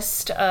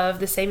August of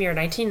the same year,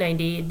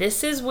 1990,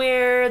 this is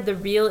where the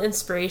real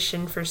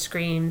inspiration for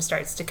Scream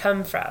starts to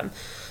come from.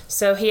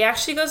 So he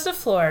actually goes to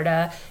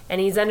Florida, and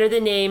he's under the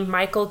name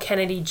Michael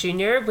Kennedy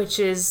Jr., which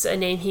is a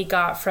name he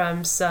got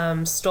from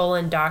some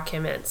stolen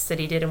documents that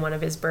he did in one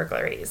of his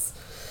burglaries.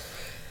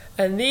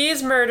 And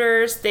these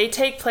murders, they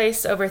take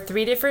place over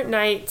 3 different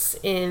nights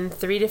in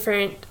 3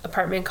 different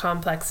apartment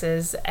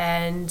complexes,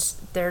 and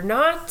they're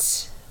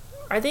not...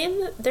 Are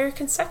they they're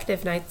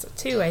consecutive nights,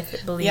 too, I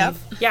believe. Yep.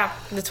 Yeah,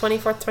 the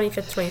 24th,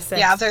 25th, 26th.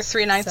 Yeah, they're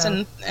 3 nights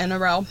in a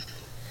row.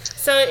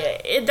 So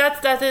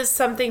that is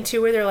something,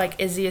 too, where they're like,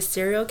 is he a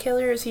serial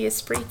killer or is he a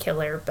spree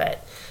killer?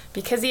 But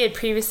because he had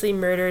previously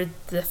murdered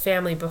the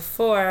family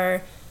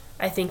before,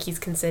 I think he's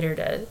considered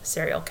a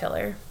serial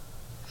killer.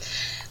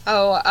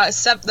 Oh,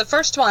 the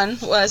first one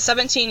was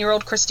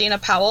 17-year-old Christina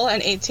Powell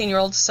and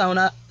 18-year-old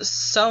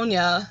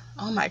Sonia.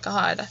 Oh, my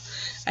God.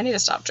 I need to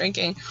stop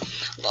drinking.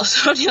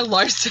 Sonia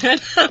Larson.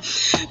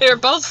 They were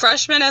both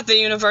freshmen at the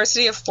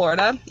University of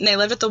Florida, and they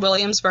lived at the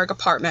Williamsburg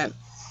apartment.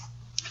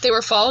 They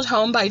were followed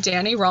home by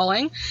Danny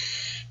Rawling,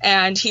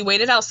 and he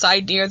waited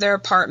outside near their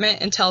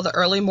apartment until the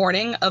early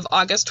morning of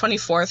August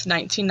 24th,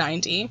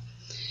 1990.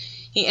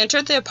 He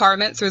entered the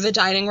apartment through the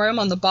dining room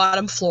on the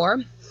bottom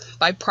floor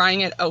by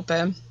prying it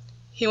open.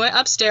 He went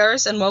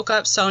upstairs and woke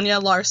up Sonia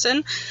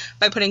Larson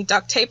by putting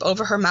duct tape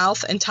over her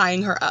mouth and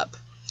tying her up.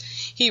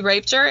 He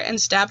raped her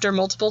and stabbed her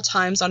multiple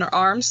times on her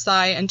arms,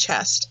 thigh, and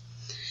chest.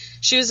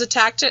 She was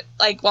attacked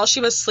while she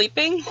was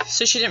sleeping,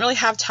 so she didn't really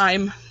have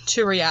time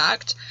to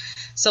react.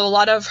 So a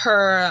lot of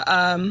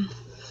the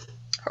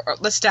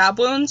stab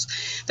wounds,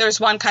 there's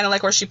one kind of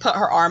like where she put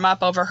her arm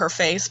up over her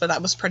face, but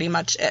that was pretty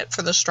much it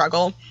for the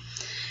struggle.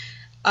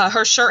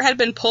 Her shirt had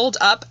been pulled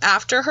up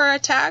after her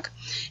attack,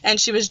 and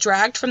she was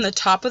dragged from the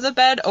top of the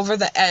bed over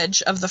the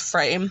edge of the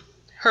frame.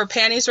 Her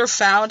panties were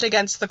found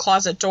against the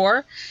closet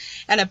door,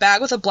 and a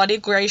bag with a bloody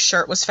gray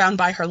shirt was found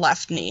by her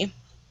left knee.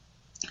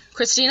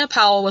 Christina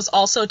Powell was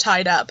also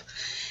tied up,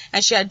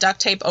 and she had duct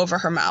tape over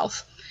her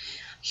mouth.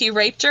 He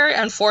raped her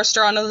and forced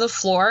her onto the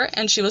floor,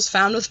 and she was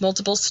found with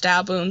multiple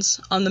stab wounds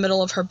on the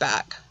middle of her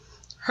back.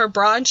 Her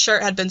bra and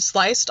shirt had been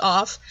sliced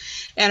off,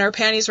 and her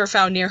panties were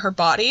found near her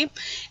body,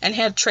 and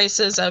had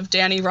traces of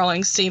Danny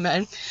Rawling's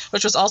semen,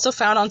 which was also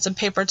found on some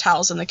paper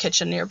towels in the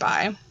kitchen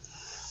nearby.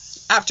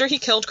 After he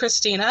killed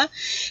Christina,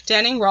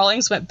 Danny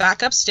Rawlings went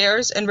back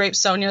upstairs and raped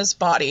Sonia's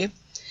body.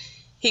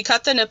 He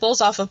cut the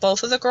nipples off of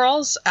both of the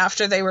girls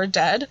after they were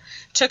dead,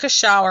 took a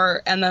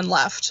shower, and then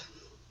left.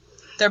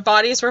 Their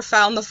bodies were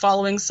found the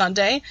following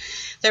Sunday.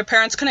 Their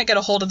parents couldn't get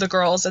a hold of the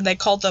girls, and they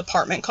called the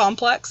apartment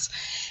complex,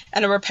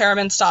 and a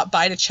repairman stopped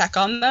by to check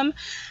on them.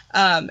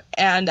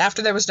 And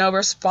after there was no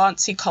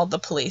response, he called the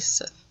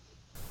police.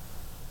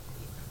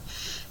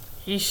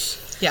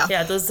 Yeesh. Yeah.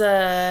 Yeah, those,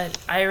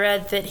 I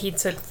read that he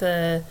took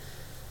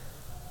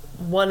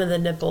one of the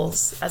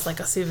nipples as like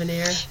a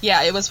souvenir.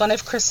 Yeah, it was one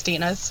of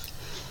Christina's.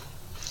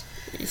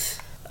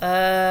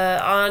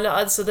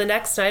 So the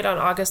next night, on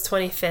August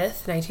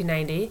 25th,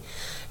 1990,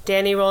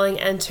 Danny Rawling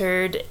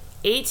entered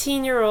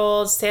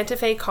 18-year-old Santa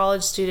Fe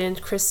College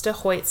student Krista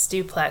Hoyt's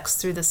duplex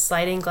through the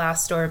sliding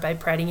glass door by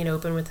prying it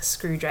open with a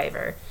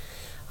screwdriver.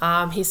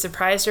 He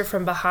surprised her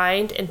from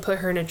behind and put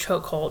her in a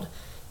chokehold.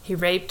 He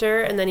raped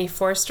her, and then he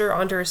forced her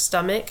onto her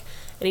stomach,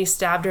 and he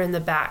stabbed her in the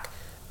back.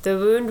 The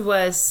wound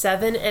was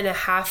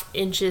 7.5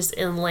 inches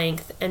in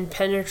length and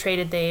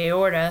penetrated the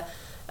aorta.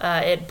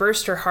 It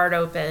burst her heart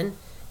open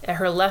at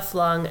her left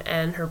lung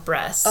and her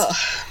breast.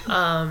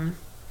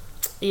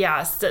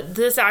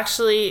 This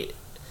actually,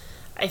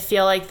 I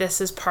feel like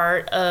this is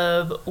part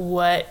of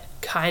what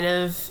kind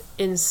of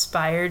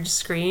inspired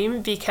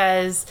Scream,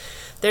 because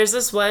there's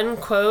this one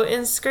quote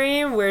in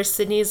Scream where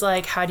Sidney's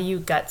like, how do you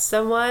gut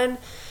someone?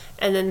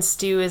 And then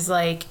Stu is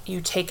like,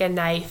 you take a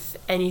knife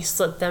and you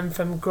slit them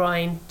from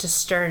groin to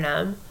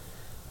sternum.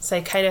 So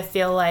I kind of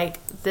feel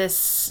like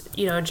this,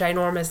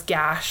 ginormous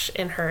gash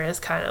in her is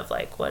kind of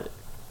like what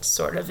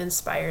sort of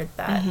inspired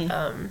that.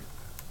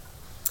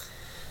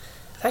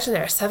 Actually,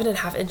 there are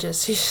 7.5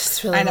 inches. She's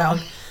just really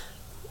long.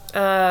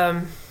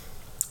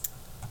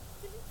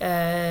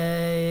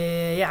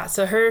 Yeah,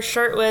 so her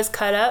shirt was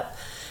cut up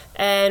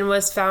and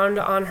was found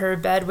on her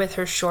bed with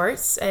her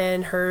shorts,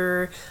 and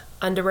her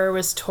underwear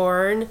was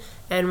torn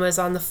and was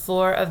on the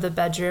floor of the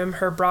bedroom.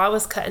 Her bra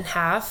was cut in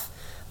half.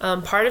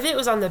 Part of it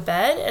was on the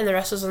bed and the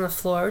rest was on the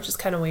floor, which is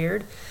kind of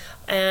weird.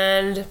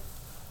 And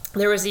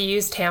there was a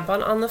used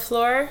tampon on the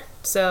floor.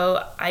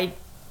 So I'm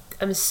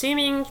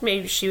assuming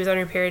maybe she was on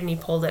her period and he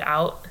pulled it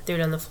out, threw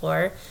it on the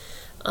floor.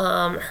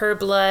 Her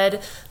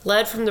blood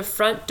led from the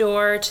front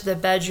door to the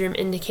bedroom,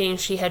 indicating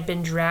she had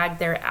been dragged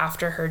there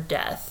after her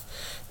death.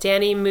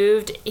 Danny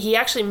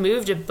actually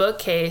moved a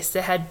bookcase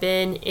that had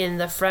been in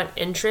the front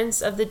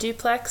entrance of the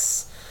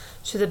duplex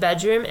to the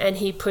bedroom, and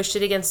he pushed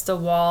it against the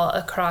wall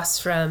across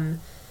from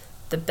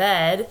the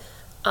bed,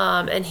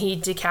 and he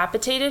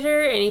decapitated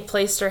her, and he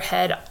placed her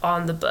head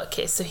on the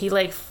bookcase. So he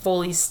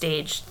fully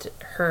staged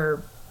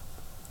her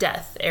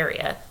death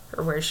area,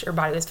 or where her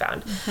body was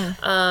found.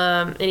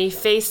 And he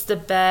faced the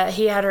bed.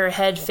 He had her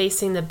head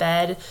facing the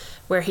bed,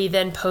 where he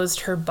then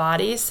posed her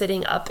body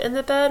sitting up in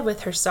the bed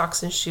with her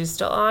socks and shoes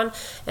still on,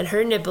 and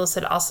her nipples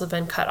had also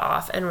been cut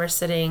off and were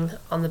sitting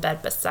on the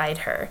bed beside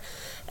her.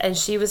 And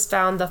she was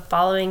found the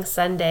following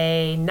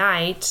Sunday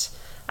night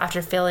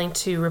after failing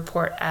to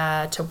report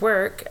to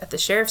work at the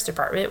sheriff's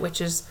department,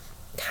 which is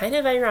kind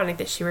of ironic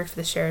that she worked for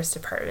the sheriff's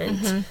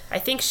department. I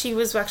think she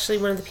was actually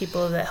one of the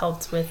people that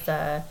helped with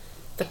the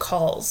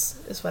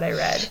calls, is what I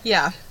read.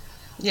 Yeah,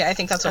 I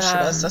think that's what she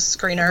was, a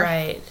screener.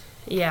 Right.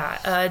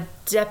 Yeah,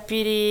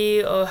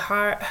 Deputy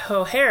O'Hara,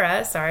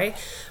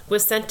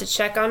 was sent to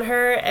check on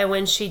her, and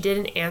when she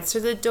didn't answer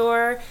the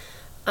door,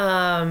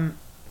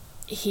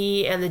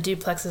 he and the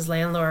duplex's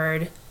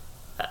landlord,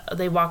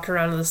 they walked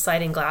around with a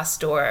sliding glass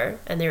door,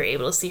 and they were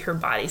able to see her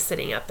body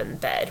sitting up in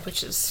bed,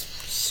 which is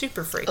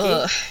super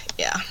freaky.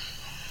 Yeah.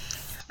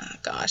 Oh,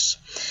 gosh.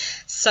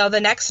 So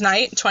the next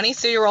night,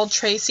 23-year-old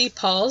Tracy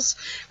Pauls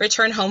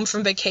returned home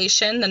from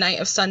vacation the night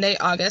of Sunday,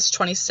 August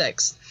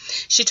 26th.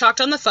 She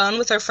talked on the phone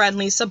with her friend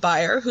Lisa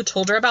Beyer, who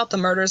told her about the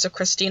murders of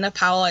Christina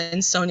Powell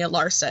and Sonia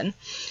Larson.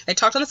 They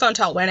talked on the phone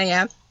until 1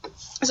 a.m.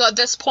 So at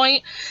this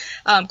point,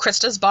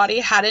 Krista's body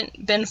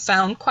hadn't been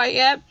found quite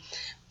yet,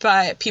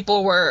 but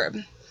people were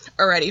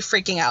already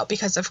freaking out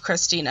because of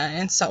Christina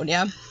and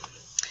Sonia.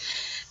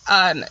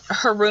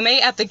 Her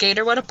roommate at the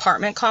Gatorwood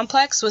apartment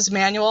complex was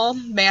Manny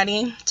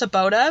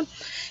Tabota.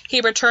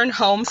 He returned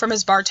home from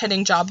his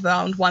bartending job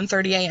around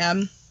 1:30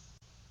 a.m.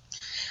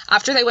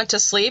 After they went to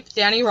sleep,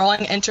 Danny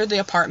Rolling entered the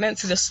apartment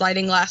through the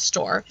sliding glass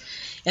door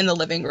in the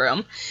living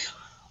room.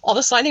 All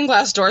the sliding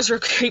glass doors were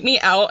creeping me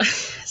out,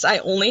 as I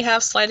only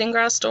have sliding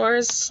glass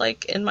doors,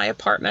 in my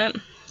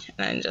apartment.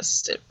 And I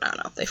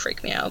don't know, they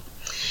freak me out.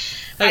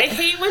 I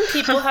hate when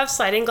people have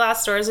sliding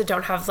glass doors that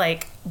don't have,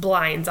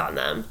 blinds on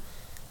them.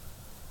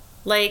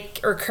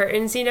 Or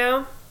curtains,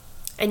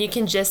 and you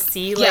can just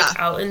see,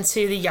 out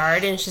into the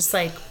yard, and it's just,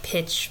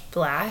 pitch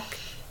black.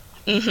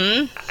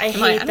 I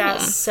hate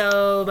that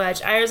so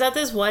much. I was at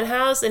this one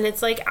house, and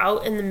it's,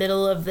 out in the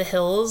middle of the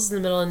hills, in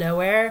the middle of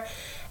nowhere,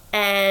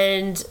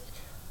 and,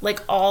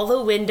 all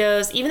the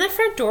windows, even the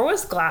front door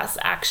was glass,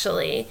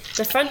 actually.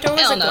 The front door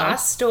was a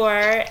glass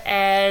door,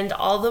 and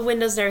all the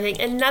windows and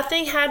everything, and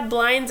nothing had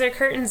blinds or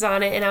curtains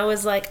on it, and I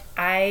was like,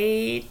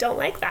 I don't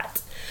like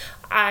that.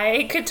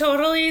 I could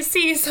totally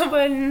see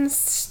someone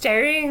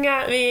staring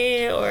at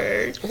me,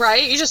 or...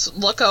 Right? You just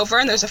look over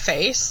and there's a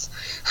face.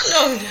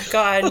 Oh,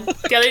 God.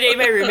 The other day,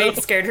 my roommate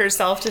scared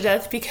herself to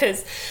death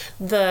because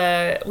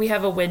we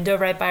have a window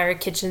right by our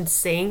kitchen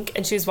sink,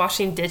 and she was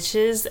washing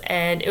dishes,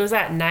 and it was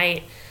at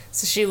night,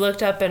 so she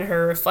looked up and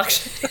her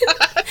reflection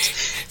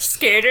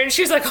scared her, and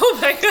she was like, oh,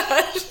 my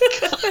God.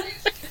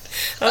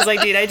 I was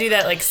like, dude, I do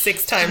that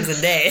 6 times a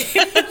day.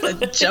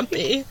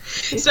 Jumpy.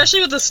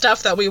 Especially with the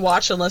stuff that we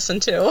watch and listen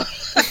to.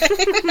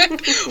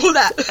 Who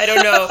that? I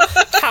don't know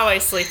how I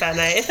sleep at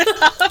night.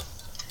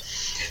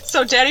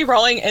 So Danny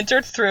Rolling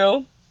entered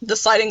through the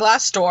sliding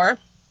glass door.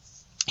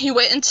 He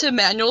went into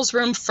Manuel's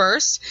room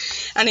first,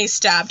 and he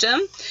stabbed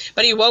him.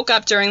 But he woke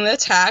up during the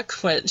attack,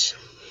 which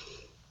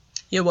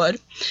you would,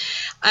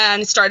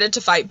 and started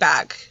to fight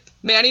back.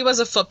 Manny was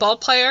a football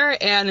player,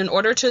 and in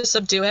order to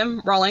subdue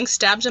him, Rolling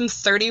stabbed him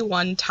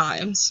 31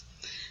 times.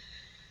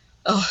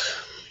 Oh.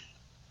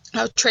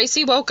 Now,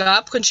 Tracy woke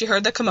up when she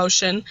heard the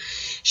commotion.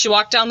 She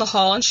walked down the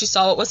hall, and she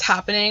saw what was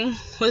happening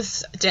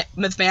with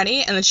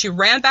Manny, and then she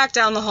ran back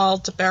down the hall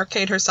to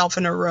barricade herself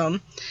in her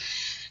room.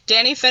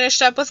 Danny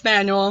finished up with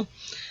Manuel,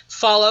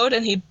 followed,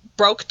 and he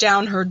broke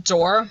down her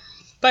door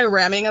by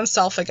ramming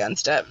himself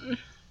against it.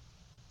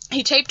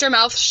 He taped her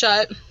mouth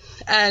shut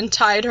and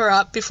tied her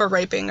up before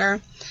raping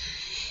her.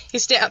 He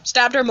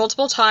stabbed her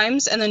multiple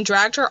times and then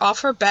dragged her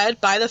off her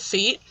bed by the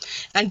feet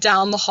and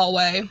down the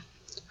hallway.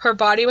 Her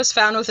body was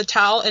found with a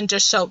towel and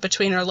dish soap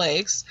between her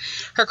legs.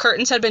 Her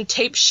curtains had been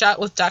taped shut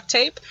with duct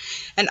tape,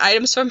 and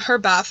items from her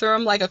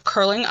bathroom, like a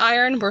curling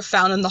iron, were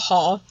found in the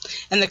hall,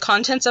 and the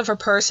contents of her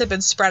purse had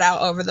been spread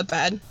out over the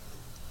bed.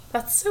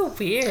 That's so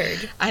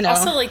weird. I know.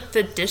 Also, like,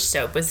 the dish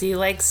soap, was he,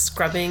 like,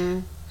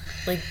 scrubbing,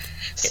 like,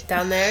 it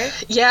down there?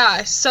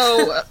 Yeah,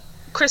 so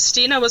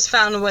Christina was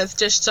found with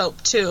dish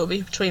soap, too,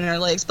 between her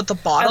legs, but the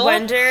bottle... I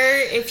wonder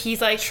if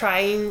he's, like,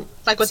 trying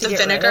like with to the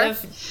get vinegar? rid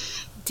of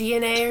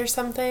DNA or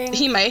something.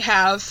 He may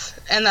have,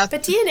 and that...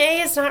 But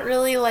DNA is not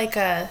really, like,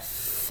 a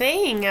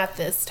thing at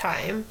this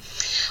time.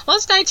 Well,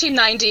 it's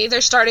 1990.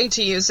 They're starting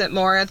to use it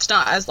more. It's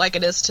not as like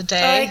it is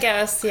today. I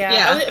guess, yeah.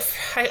 Yeah.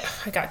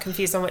 I got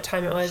confused on what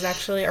time it was,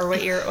 actually, or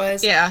what year it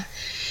was. Yeah.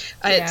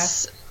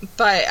 It's...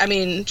 But, I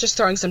mean, just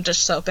throwing some dish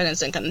soap in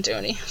isn't going to do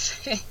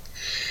anything.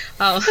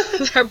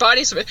 Their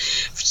bodies...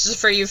 Just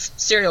for you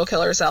serial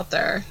killers out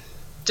there,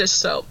 dish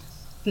soap.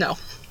 No.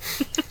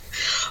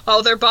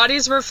 Their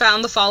bodies were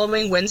found the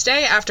following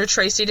Wednesday after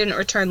Tracy didn't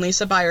return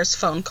Lisa Byers'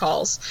 phone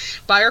calls.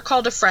 Byer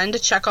called a friend to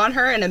check on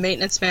her, and a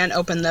maintenance man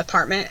opened the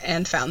apartment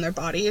and found their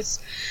bodies.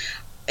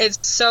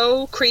 It's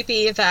so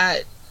creepy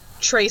that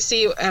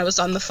Tracy was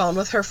on the phone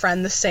with her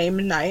friend the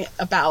same night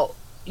about,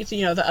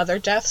 the other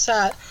deaths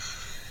that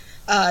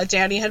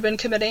Danny had been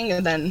committing,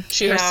 and then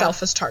she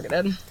herself was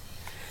targeted.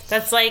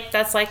 That's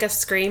like a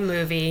Scream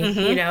movie,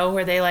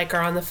 where they like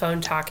are on the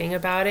phone talking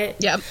about it.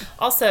 Yep.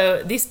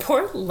 Also, these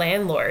poor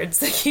landlords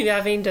that keep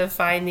having to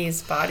find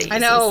these bodies. I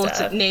know, and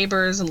stuff.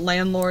 Neighbors and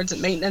landlords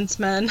and maintenance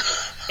men.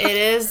 It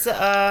is.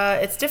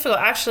 It's difficult.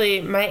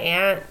 Actually, my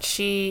aunt,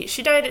 she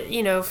died,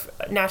 of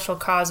natural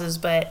causes,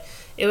 but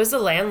it was the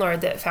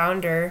landlord that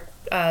found her,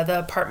 the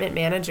apartment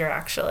manager,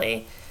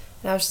 actually.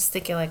 And I was just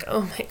thinking, like,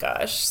 oh my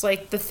gosh,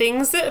 like the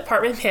things that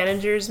apartment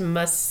managers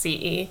must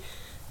see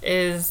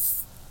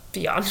is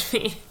beyond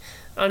me.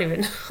 I don't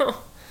even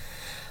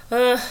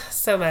know.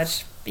 So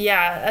much.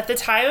 Yeah, at the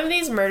time of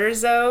these murders,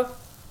 though,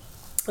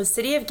 the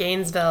city of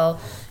Gainesville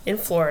in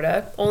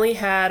Florida only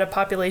had a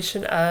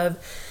population of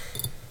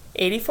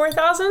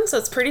 84,000, so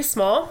it's pretty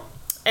small.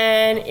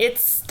 And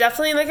it's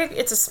definitely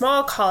it's a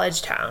small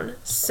college town.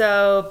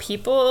 So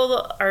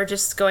people are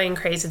just going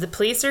crazy. The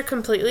police are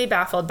completely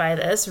baffled by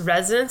this.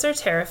 Residents are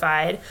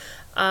terrified.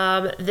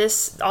 All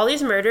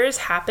these murders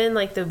happened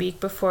like the week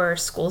before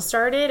school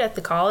started at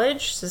the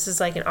college. This is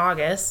like in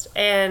August,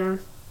 and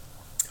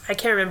I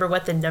can't remember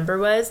what the number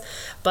was,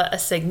 but a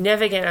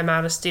significant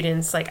amount of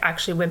students like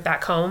actually went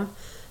back home.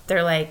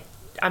 They're like,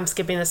 I'm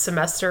skipping the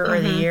semester or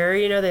the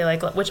year, they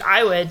like, which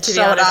I would, to be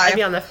honest. I'd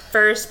be on the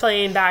first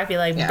plane back, be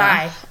like,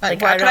 bye.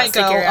 Like, why can I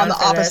go on the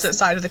opposite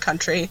side of the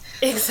country?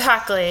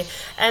 Exactly.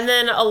 And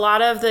then a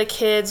lot of the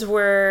kids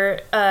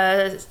were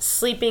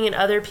sleeping in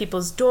other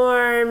people's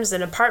dorms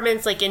and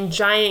apartments, like in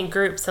giant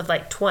groups of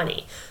like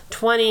 20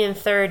 and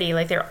 30.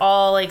 Like they're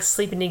all like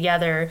sleeping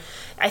together.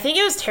 I think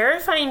it was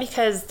terrifying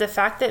because the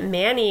fact that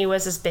Manny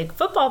was this big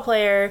football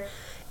player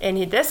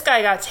and this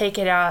guy got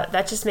taken out,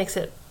 that just makes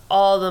it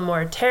all the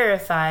more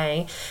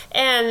terrifying.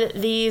 And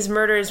these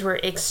murders were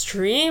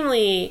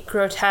extremely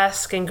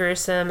grotesque and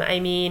gruesome. I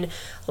mean,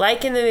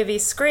 like in the movie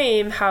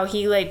Scream, how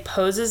he like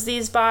poses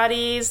these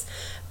bodies,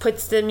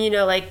 puts them,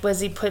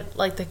 was he put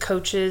like the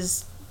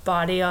coach's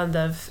body on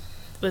the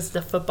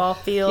football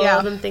field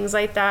and things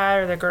like that,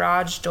 or the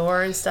garage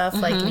door and stuff,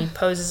 like, and he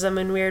poses them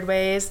in weird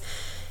ways.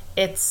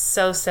 It's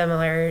so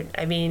similar.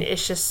 I mean,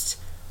 it's just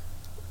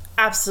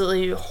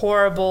absolutely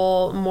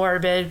horrible,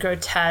 morbid,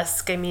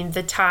 grotesque. I mean,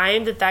 the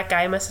time that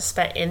guy must have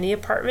spent in the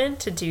apartment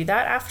to do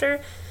that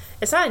after,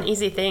 it's not an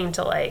easy thing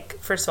to, like,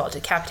 first of all,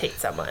 decapitate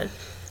someone.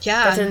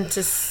 Yeah. But then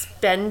to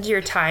spend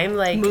your time,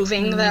 like,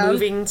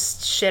 moving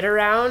shit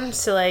around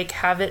to, like,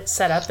 have it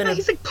set up in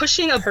he's, like,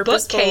 pushing a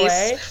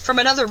bookcase from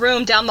another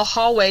room down the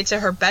hallway to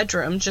her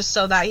bedroom just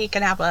so that he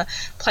can have a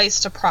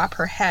place to prop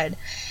her head.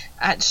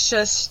 It's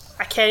just...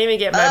 I can't even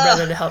get my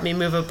brother to help me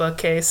move a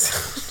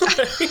bookcase.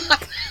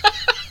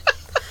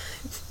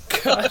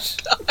 Gosh.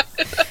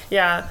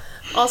 Yeah.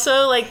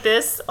 Also, like,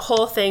 this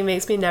whole thing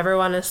makes me never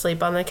want to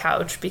sleep on the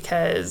couch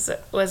because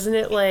was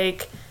it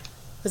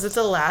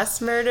the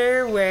last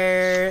murder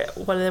where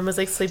one of them was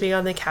like sleeping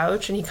on the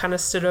couch and he kind of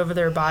stood over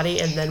their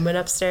body and then went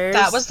upstairs?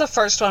 That was the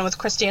first one with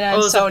Christina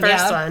and Sonia. The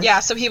first one. Yeah,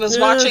 so he was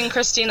watching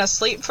Christina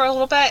sleep for a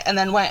little bit and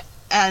then went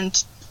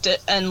and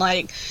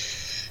like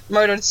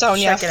murdered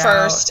Sonia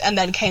first and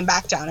then came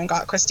back down and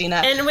got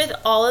Christina. And with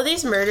all of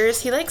these murders,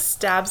 he like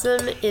stabs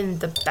them in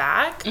the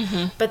back,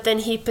 but then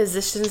he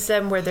positions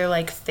them where they're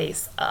like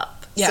face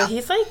up. Yeah. So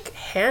he's like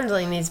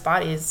handling these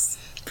bodies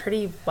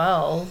pretty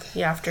well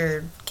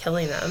after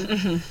killing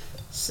them.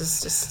 It's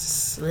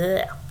just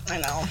bleh. I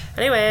know.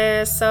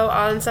 Anyway, so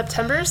on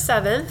September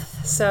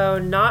 7th, so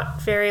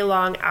not very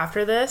long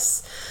after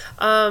this,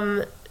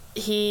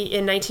 he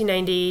in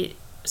 1990.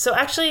 So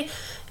actually,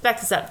 back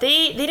this up.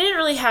 They didn't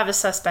really have a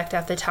suspect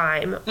at the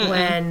time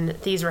when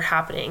these were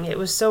happening. It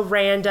was so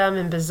random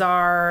and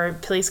bizarre.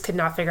 Police could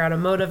not figure out a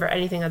motive or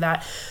anything like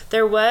that.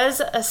 There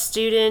was a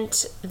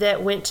student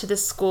that went to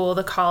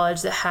the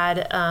college, that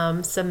had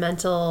some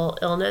mental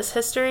illness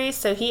history.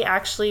 So he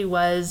actually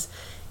was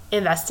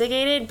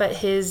investigated, but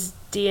his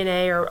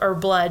DNA or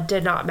blood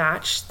did not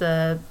match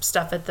the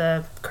stuff at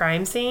the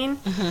crime scene,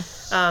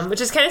 which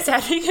is kind of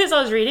sad because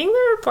I was reading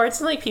the reports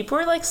and like people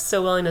were like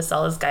so willing to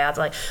sell this guy out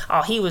to like,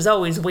 oh, he was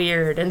always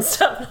weird and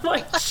stuff. I'm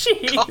like,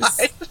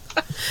 jeez.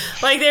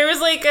 Like there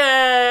was like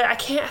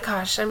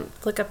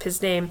look up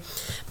his name,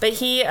 but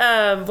he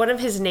one of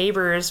his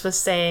neighbors was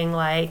saying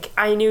like,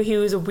 I knew he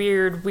was a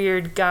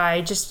weird guy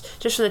just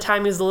from the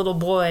time he was a little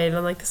boy, and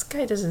I'm like, this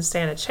guy doesn't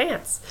stand a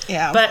chance.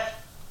 Yeah, but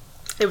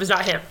it was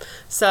not him.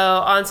 So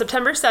on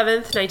September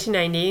 7th,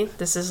 1990,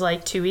 this is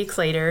like 2 weeks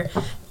later,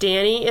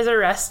 Danny is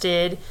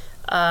arrested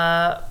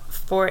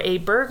for a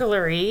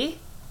burglary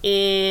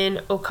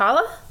in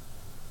Ocala.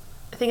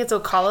 I think it's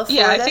Ocala, Florida.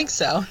 Yeah, I think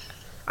so.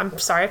 I'm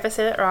sorry if I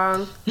say that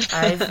wrong.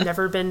 I've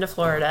never been to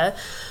Florida.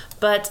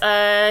 But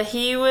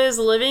he was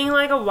living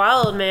like a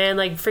wild man,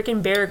 like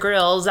freaking Bear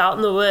Grylls out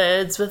in the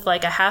woods with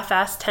like a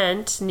half-assed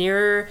tent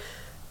near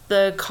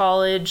the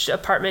college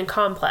apartment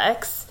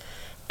complex.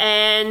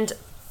 And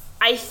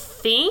I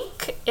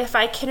think, if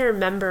I can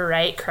remember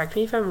right, correct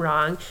me if I'm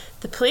wrong,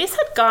 the police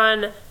had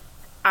gone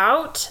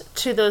out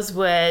to those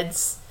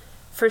woods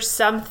for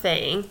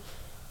something,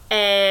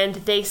 and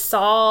they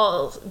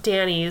saw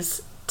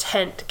Danny's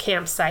tent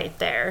campsite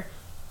there.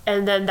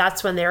 And then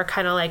that's when they were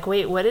kind of like,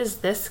 wait, what is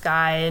this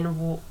guy?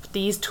 And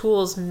these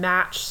tools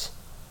match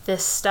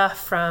this stuff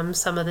from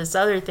some of this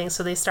other thing.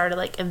 So they started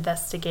like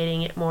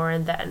investigating it more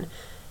and then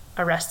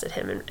arrested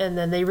him. And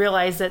then they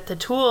realized that the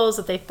tools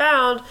that they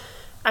found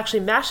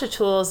actually matched the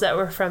tools that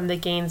were from the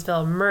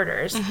Gainesville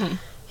murders.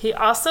 He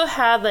also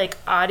had like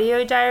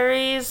audio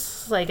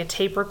diaries, like a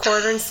tape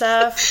recorder and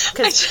stuff.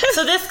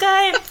 So this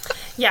guy,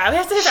 yeah, we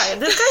have to get back.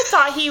 This guy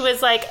thought he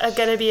was like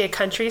gonna be a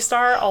country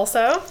star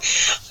also.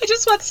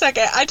 Just 1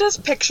 second. I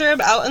just picture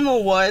him out in the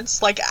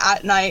woods, like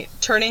at night,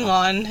 turning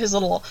on his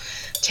little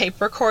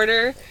tape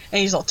recorder, and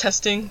he's all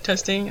testing.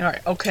 All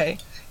right, okay.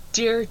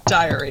 Dear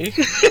Diary.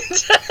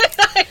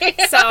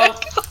 So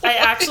I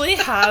actually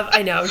have,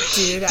 I know,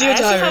 dude, I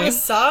actually have a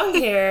song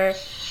here.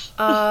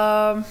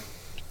 I'm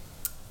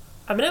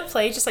going to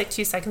play just like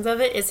 2 seconds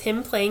of it. It's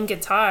him playing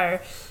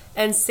guitar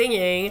and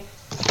singing.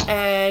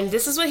 And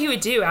this is what he would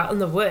do out in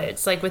the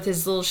woods, like with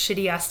his little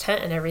shitty ass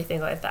tent and everything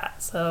like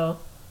that. So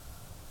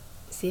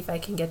see if I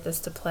can get this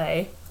to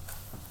play.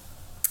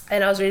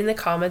 And I was reading the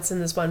comments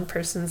and this one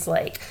person's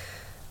like,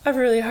 I have a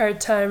really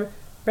hard time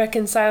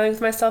reconciling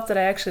with myself that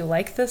I actually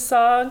like this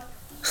song.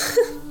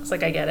 It's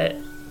like, I get it.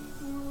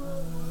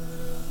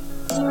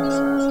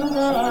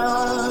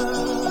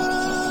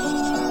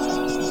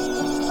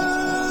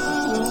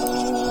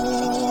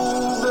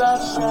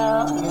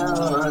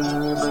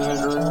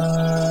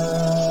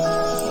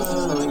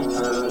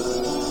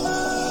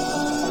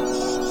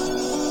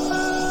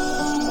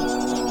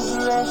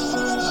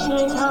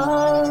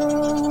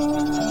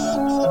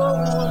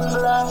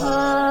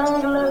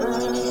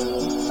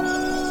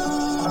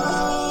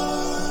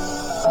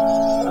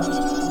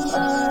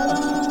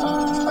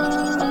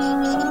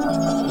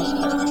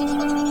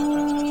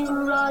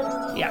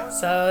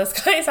 So this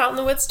guy's out in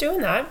the woods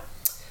doing that,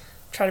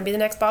 trying to be the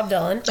next Bob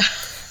Dylan.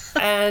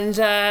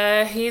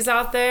 And he's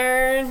out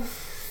there, I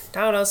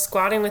don't know,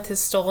 squatting with his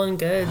stolen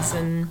goods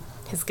and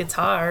his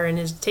guitar and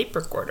his tape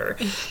recorder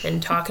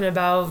and talking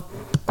about,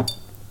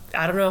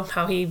 I don't know,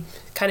 how he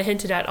kind of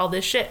hinted at all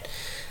this shit.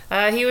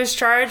 He was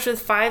charged with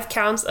 5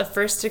 counts of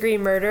first-degree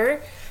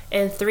murder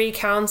and 3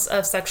 counts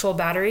of sexual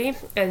battery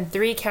and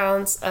 3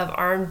 counts of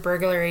armed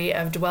burglary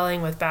of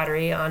dwelling with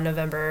battery on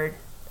November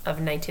of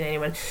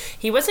 1991.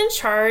 He wasn't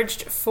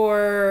charged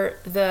for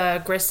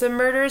the Grissom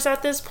murders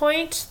at this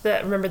point.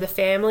 Remember the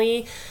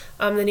family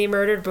that he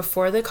murdered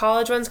before the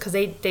college ones, because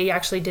they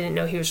actually didn't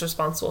know he was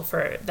responsible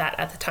for that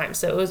at the time.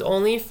 So it was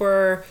only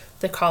for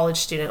the college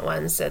student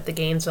ones, at the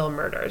Gainesville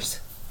murders.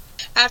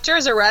 After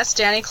his arrest,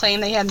 Danny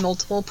claimed that he had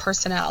multiple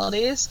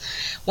personalities.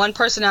 One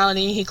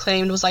personality he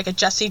claimed was like a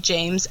Jesse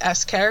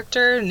James-esque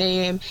character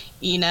named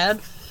Enid.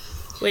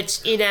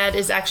 Which Enid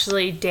is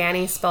actually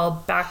Danny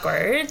spelled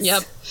backwards.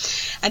 Yep.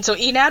 And so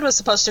Enid was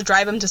supposed to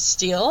drive him to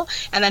steal,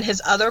 and then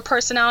his other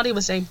personality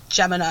was named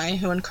Gemini,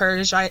 who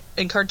encouraged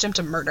him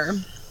to murder.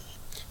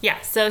 Yeah,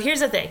 so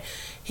here's the thing.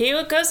 He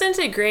goes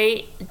into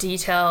great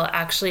detail,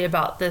 actually,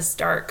 about this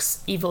dark,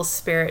 evil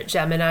spirit,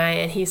 Gemini,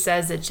 and he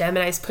says that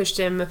Gemini's pushed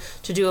him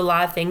to do a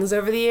lot of things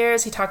over the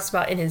years. He talks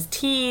about in his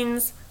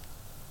teens.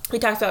 He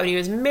talks about when he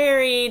was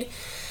married,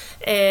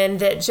 and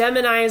that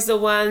Gemini is the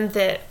one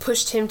that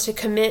pushed him to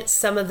commit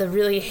some of the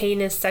really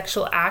heinous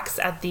sexual acts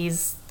at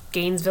these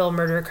Gainesville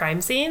murder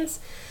crime scenes.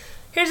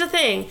 Here's the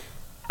thing.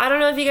 I don't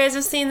know if you guys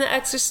have seen The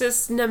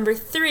Exorcist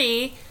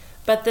 #3,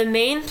 but the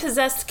main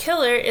possessed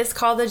killer is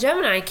called the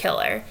Gemini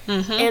killer.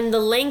 Mm-hmm. And the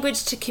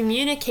language to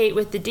communicate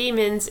with the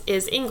demons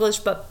is English,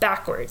 but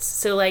backwards.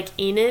 So, like,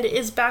 Enid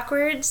is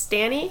backwards,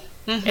 Danny.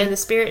 and the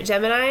Spirit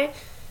Gemini.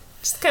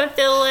 Just kind of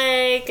feel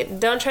like,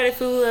 don't try to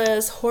fool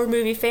us horror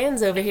movie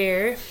fans over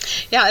here.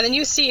 Yeah, and then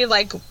you see,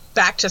 like,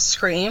 back to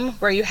Scream,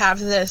 where you have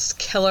this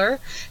killer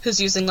who's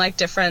using, like,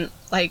 different,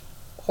 like,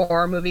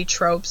 horror movie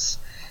tropes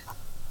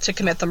to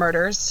commit the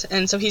murders.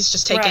 And so he's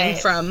just taking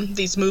from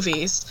these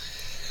movies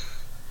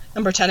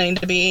and pretending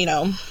to be, you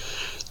know,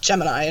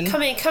 Gemini. And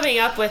coming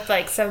up with,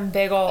 like, some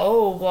big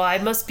old, I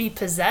must be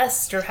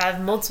possessed or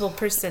have multiple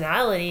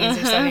personalities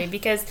or something.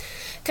 Because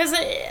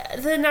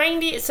the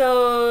 90s,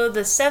 so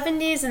the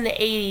 70s and the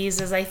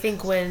 80s is, I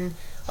think, when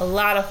a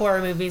lot of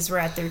horror movies were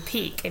at their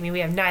peak. I mean,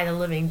 we have Night of the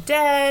Living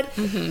Dead,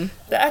 The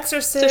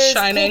Exorcist,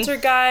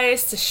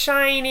 Poltergeist, The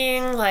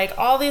Shining. Like,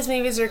 all these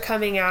movies are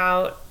coming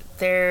out.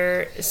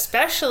 They're,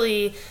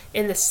 especially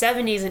in the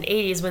 70s and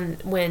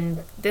 80s when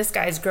this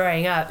guy's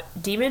growing up,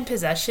 demon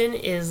possession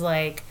is,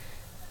 like,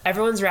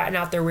 everyone's ratting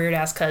out their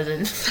weird-ass cousin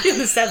in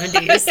the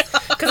 70s.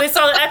 Because they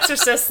saw The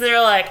Exorcist, and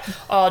they're like,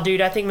 oh, dude,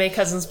 I think my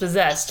cousin's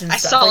possessed. And I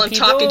saw him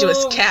talking to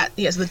his cat.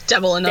 He has the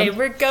devil in him. They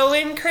were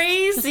going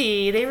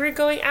crazy. They were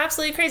going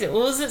absolutely crazy.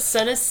 What was it?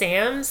 Son of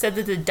Sam said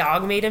that the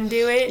dog made him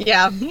do it?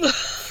 Yeah. He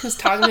was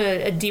talking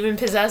to a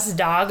demon-possessed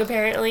dog,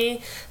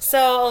 apparently.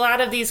 So a lot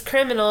of these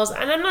criminals,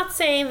 and I'm not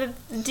saying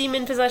that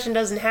demon possession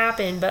doesn't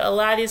happen, but a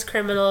lot of these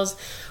criminals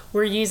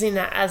were using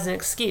that as an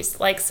excuse,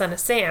 like Son of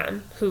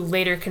Sam, who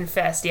later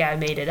confessed, I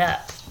made it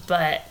up.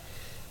 But,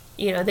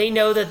 you know, they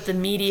know that the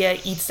media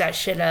eats that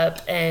shit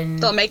up, and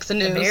they'll make the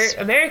news.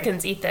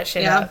 Americans eat that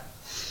shit up.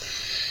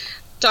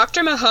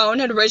 Dr. Mahone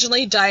had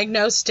originally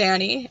diagnosed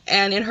Danny,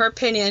 and in her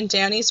opinion,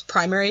 Danny's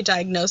primary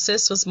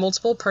diagnosis was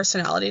multiple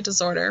personality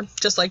disorder,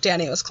 just like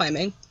Danny was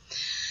claiming,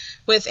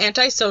 with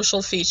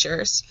antisocial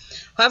features.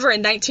 However,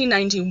 in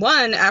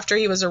 1991, after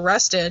he was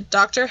arrested,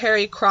 Dr.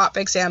 Harry Kropp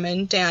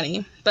examined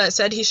Danny, but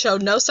said he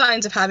showed no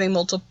signs of having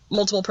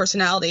multiple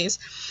personalities,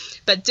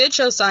 but did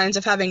show signs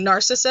of having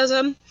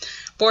narcissism,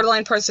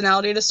 borderline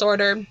personality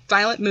disorder,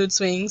 violent mood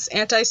swings,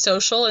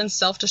 antisocial, and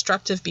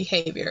self-destructive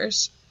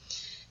behaviors.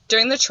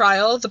 During the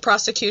trial, the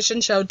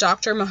prosecution showed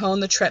Dr. Mahone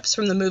the trips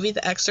from the movie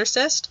The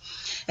Exorcist,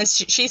 and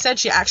she said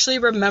she actually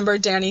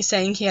remembered Danny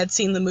saying he had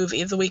seen the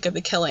movie the week of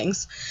the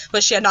killings,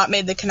 but she had not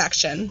made the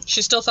connection.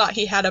 She still thought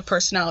he had a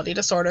personality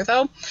disorder,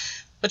 though,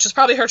 which was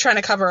probably her trying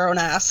to cover her own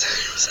ass.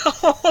 So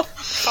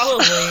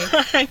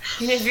probably.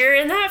 And if you're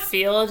in that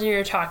field and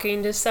you're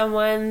talking to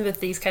someone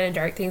with these kind of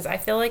dark things, I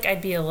feel like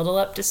I'd be a little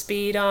up to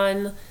speed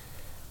on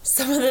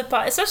some of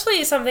the,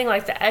 especially something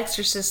like The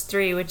Exorcist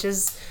 3, which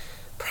is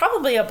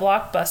probably a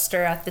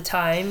blockbuster at the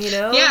time, you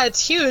know? Yeah,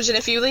 it's huge. And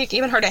if you like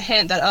even heard a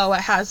hint that,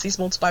 it has these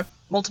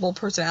multiple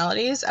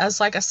personalities, as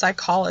like a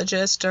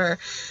psychologist or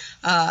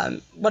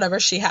whatever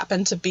she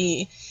happened to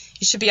be,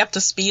 you should be up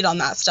to speed on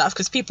that stuff,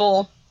 because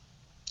people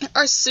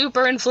are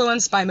super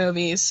influenced by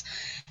movies,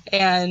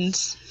 and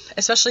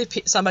especially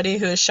somebody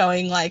who is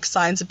showing like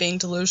signs of being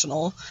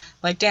delusional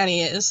like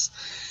Danny is.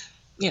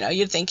 You know,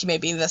 you'd think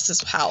maybe this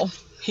is how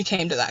he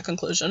came to that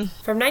conclusion.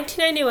 From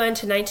 1991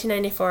 to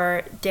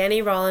 1994,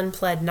 Danny Rolin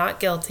pled not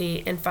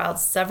guilty and filed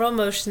several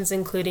motions,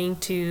 including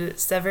to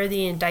sever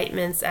the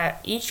indictments at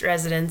each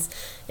residence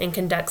and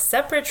conduct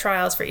separate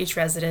trials for each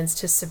residence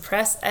to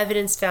suppress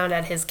evidence found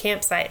at his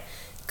campsite,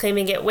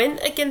 claiming it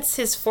went against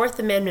his Fourth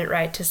Amendment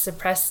right to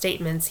suppress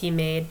statements he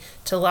made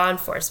to law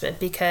enforcement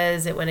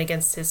because it went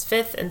against his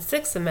Fifth and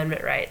Sixth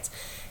Amendment rights,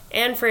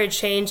 and for a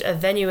change of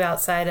venue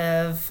outside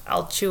of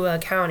Alachua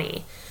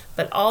County.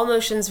 But all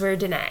motions were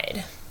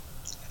denied.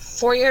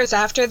 4 years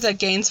after the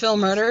Gainesville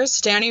murders,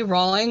 Danny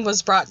Rolling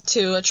was brought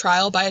to a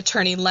trial by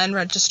attorney Len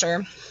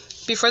Register.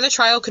 Before the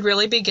trial could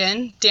really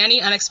begin, Danny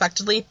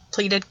unexpectedly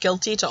pleaded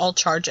guilty to all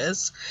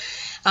charges.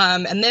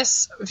 And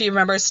this, if you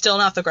remember, is still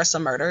not the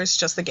Grissom murders,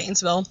 just the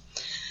Gainesville.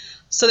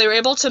 So they were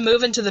able to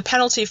move into the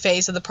penalty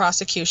phase of the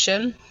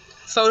prosecution.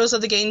 Photos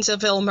of the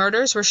Gainesville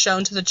murders were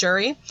shown to the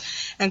jury,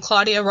 and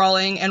Claudia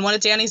Rolling and one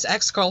of Danny's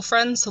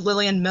ex-girlfriends,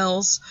 Lillian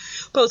Mills,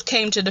 both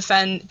came to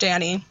defend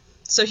Danny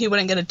so he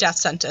wouldn't get a death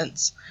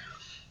sentence.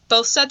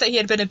 Both said that he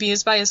had been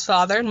abused by his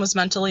father and was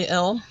mentally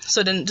ill,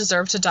 so didn't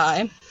deserve to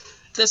die.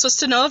 This was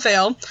to no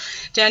avail.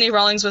 Danny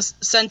Rawlings was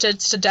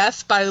sentenced to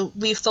death by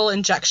lethal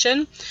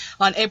injection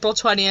on April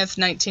 20th,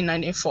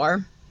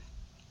 1994.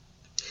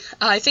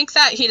 I think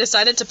that he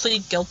decided to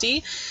plead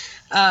guilty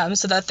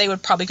so that they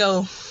would probably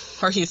go,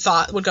 or he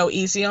thought would go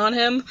easy on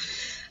him,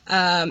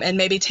 and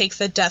maybe take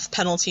the death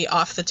penalty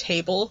off the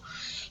table.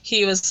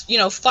 He was,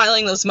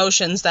 filing those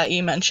motions that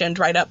you mentioned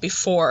right up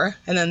before,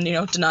 and then,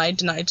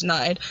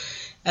 denied.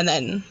 And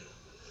then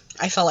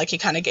I felt like he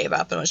kind of gave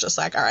up and was just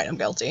like, all right, I'm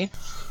guilty.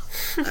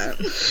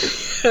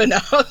 Who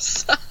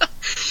knows?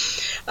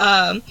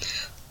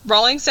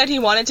 Rawlings said he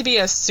wanted to be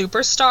a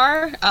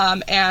superstar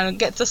and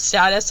get the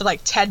status of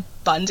like Ted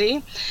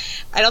Bundy.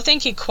 I don't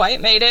think he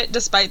quite made it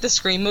despite the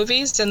Scream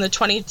movies and the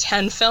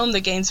 2010 film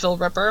The Gainesville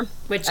Ripper,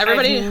 which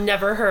I've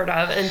never heard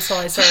of until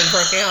I started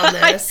working on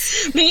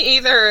this. Me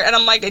either. And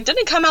I'm like, it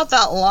didn't come out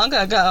that long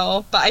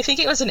ago, but I think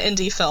it was an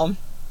indie film.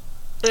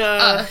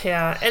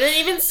 Yeah. And then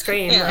even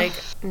Scream,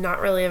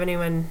 not really if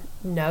anyone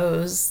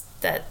knows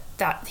that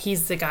that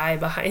he's the guy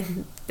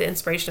behind the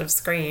inspiration of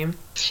Scream.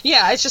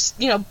 Yeah, it's just,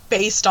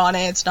 based on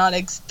it. It's not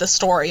the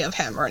story of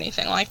him or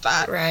anything like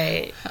that.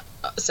 Right.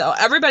 So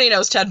everybody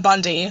knows Ted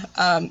Bundy.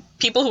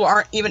 People who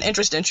aren't even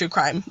interested in true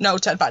crime know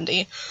Ted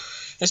Bundy.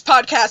 There's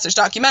podcasts, there's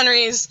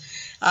documentaries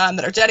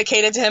that are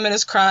dedicated to him and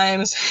his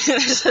crimes.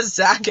 There's a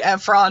Zac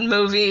Efron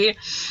movie.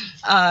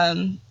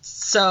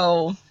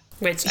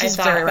 Which he's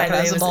I very thought, by the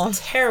way, recognizable. was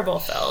a terrible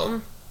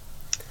film.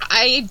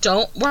 I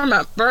don't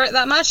remember it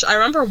that much. I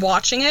remember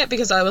watching it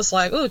because I was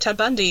like, ooh, Ted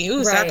Bundy,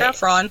 ooh, Zac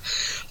Efron.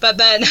 But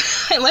then,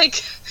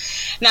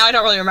 now I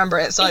don't really remember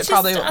it, so it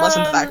probably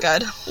wasn't that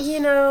good.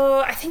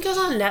 I think it was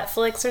on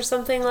Netflix or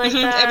something like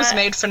that. It was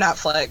made for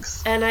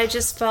Netflix. And I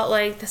just felt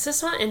like, this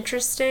is not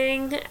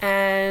interesting,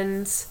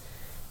 and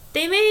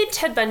they made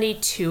Ted Bundy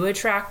too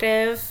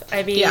attractive.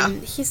 I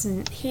mean,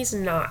 he's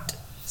not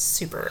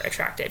super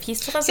attractive. He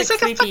still has he's a like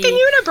creepy... a fucking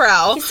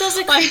unibrow. He still has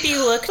a creepy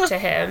look to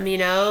him,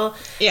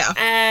 Yeah.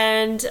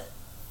 And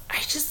I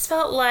just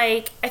felt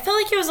like it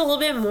was a little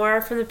bit more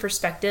from the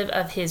perspective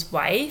of his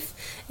wife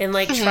and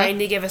trying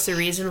to give us a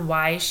reason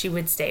why she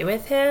would stay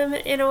with him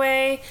in a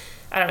way.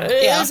 I don't know.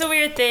 It was a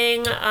weird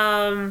thing.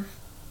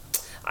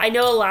 I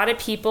know a lot of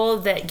people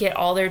that get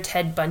all their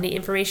Ted Bundy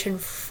information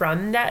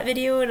from that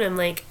video, and I'm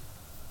like,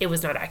 it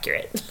was not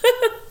accurate.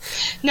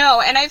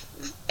 No, and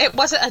it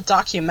wasn't a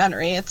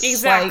documentary. It's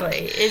exactly.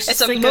 It's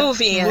a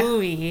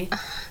movie.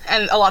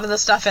 And a lot of the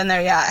stuff in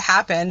there, it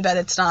happened, but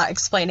it's not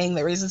explaining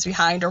the reasons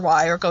behind or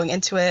why or going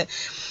into it.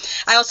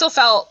 I also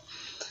felt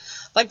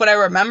like what I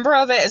remember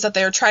of it is that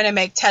they were trying to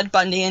make Ted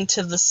Bundy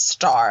into the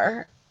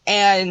star.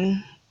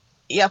 And,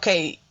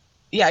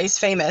 he's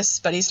famous,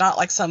 but he's not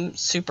like some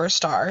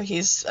superstar.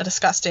 He's a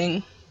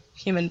disgusting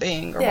human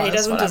being or he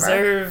doesn't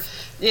deserve...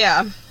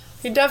 Yeah.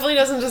 He definitely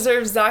doesn't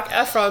deserve Zac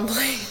Efron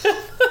playing.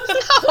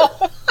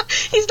 No,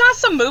 he's not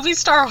some movie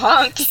star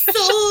hunk.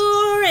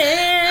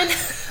 Soaring,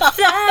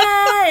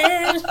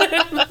 flying.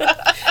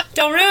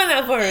 Don't ruin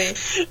that for me.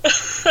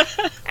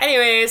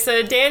 Anyway,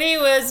 so Danny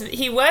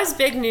was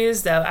big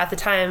news, though, at the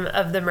time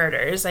of the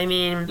murders. I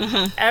mean,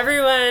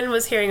 everyone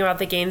was hearing about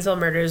the Gainesville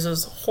murders. It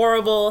was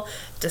horrible,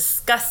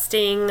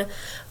 disgusting.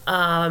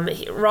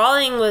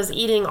 Rawling was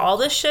eating all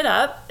this shit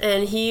up,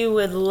 and he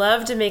would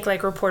love to make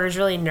reporters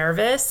really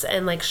nervous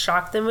and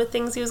shock them with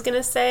things he was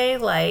gonna say.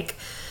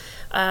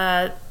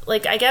 I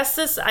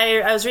guess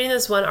I was reading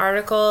this one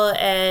article,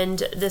 and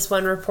this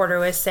one reporter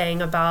was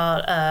saying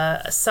about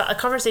a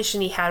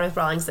conversation he had with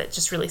Rawlings that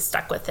just really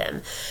stuck with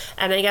him.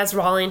 And I guess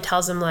Rawling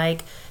tells him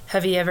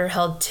have you ever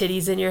held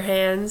titties in your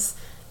hands?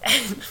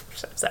 And,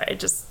 I'm sorry,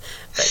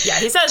 but yeah,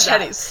 he says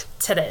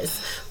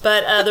titties.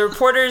 But the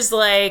reporter's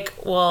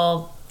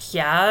well,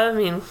 yeah, I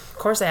mean, of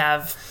course I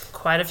have,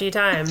 quite a few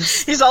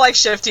times. He's all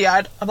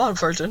shifty-eyed. I'm not a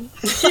virgin.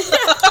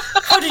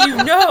 How do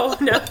you know?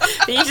 No,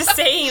 he's just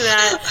saying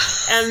that.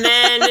 And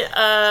then,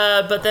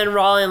 but then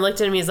Rawling looked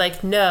at him, he's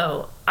like,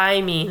 no,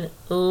 I mean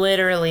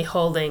literally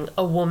holding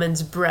a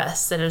woman's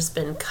breast that has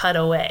been cut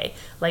away.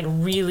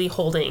 Really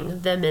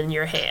holding them in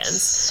your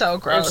hands. So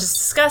gross. It's just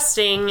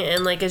disgusting.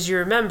 And as you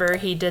remember,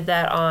 he did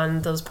that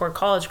on those poor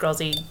college girls.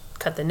 He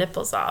cut the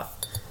nipples off.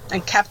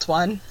 And kept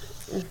one.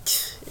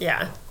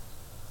 Yeah.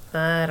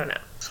 I don't know.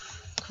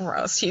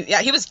 Gross.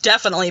 He was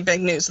definitely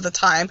big news at the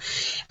time.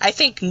 I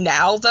think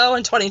now, though,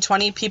 in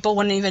 2020, people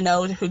wouldn't even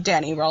know who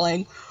Danny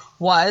Rawling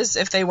was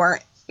if they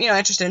weren't,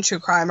 interested in true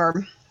crime,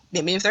 or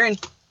maybe if they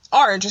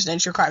are interested in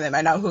true crime, they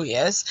might know who he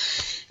is,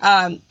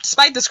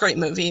 despite the Scream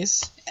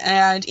movies.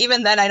 And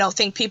even then, I don't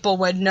think people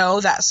would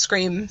know that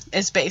Scream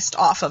is based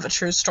off of a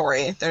true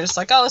story. They're just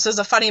this is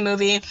a funny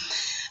movie,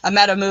 a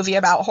meta movie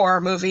about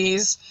horror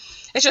movies.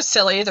 It's just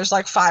silly. There's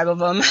 5 of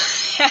them.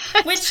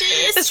 Which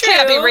is this true.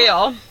 Can't be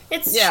real.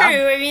 It's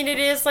true. I mean, it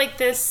is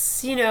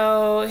this,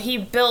 he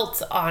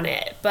built on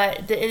it,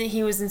 but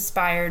he was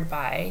inspired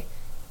by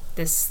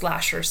this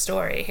slasher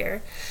story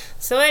here.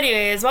 So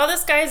anyways, while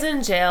this guy's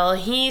in jail,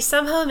 he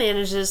somehow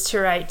manages to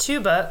write 2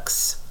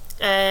 books,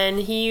 and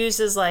he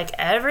uses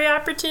every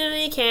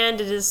opportunity he can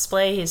to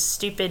display his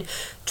stupid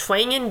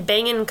twangin'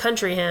 bangin'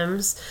 country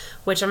hymns,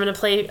 which I'm going to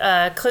play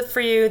a clip for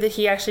you that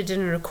he actually did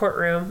in a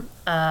courtroom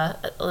a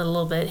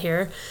little bit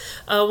here.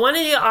 One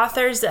of the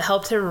authors that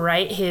helped him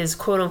write his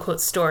quote-unquote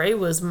story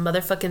was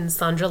motherfucking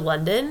Sandra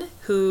London,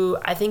 who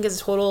I think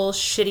is a total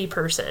shitty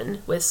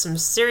person with some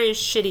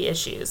serious shitty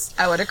issues.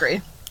 I would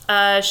agree.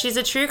 She's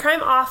a true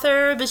crime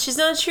author, but she's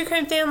not a true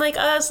crime fan like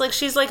us.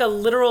 She's a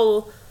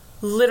literal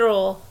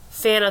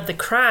fan of the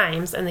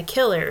crimes and the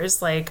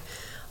killers.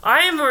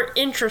 I am more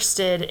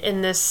interested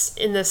in this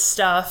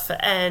stuff,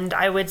 and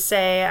I would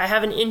say I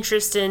have an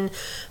interest in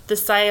the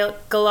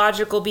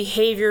psychological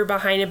behavior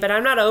behind it, but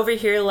I'm not over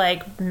here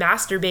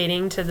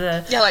masturbating to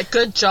the... Yeah,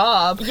 good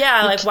job.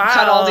 Yeah, wow.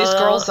 Cut all these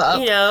girls up.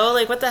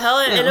 What the hell?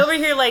 And over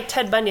here,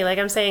 Ted Bundy,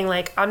 I'm saying,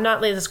 I'm not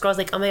this girl's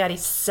oh my god,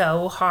 he's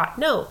so hot.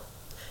 No.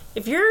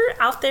 If you're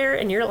out there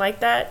and you're like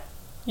that,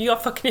 You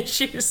got fucking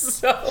issues,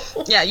 so...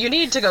 Yeah, you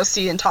need to go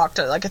see and talk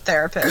to, like, a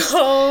therapist.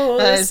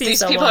 See these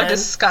someone. people are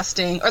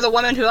disgusting. Or the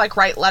women who, like,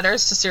 write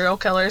letters to serial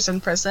killers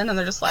in prison, and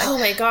they're just like, oh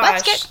my gosh,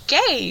 let's get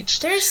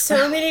engaged. There's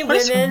so many What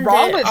is women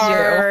wrong that with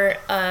are,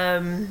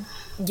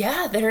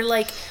 that are,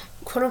 like,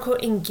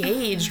 quote-unquote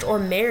engaged or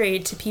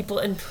married to people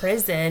in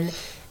prison,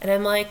 and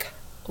I'm like,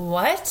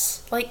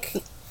 what? Like...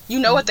 You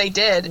know what they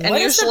did, and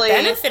what is usually... the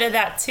benefit of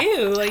that,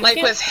 too? Like,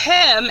 with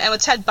him and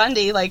with Ted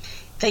Bundy, like,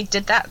 they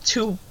did that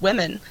to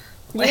women.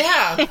 Like,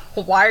 yeah.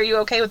 why are you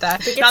okay with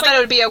that? Not that it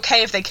would be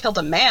okay if they killed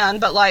a man,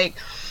 but, like,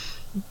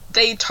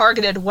 they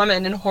targeted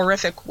women in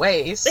horrific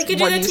ways. They could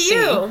do that to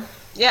you.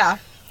 Yeah.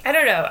 I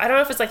don't know. I don't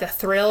know if it's, like, a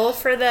thrill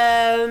for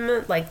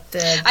them, like,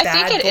 the I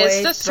bad think it boy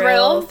is the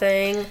thrill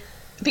thing.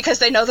 Because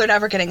they know they're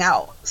never getting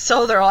out.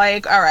 So they're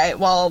like, all right,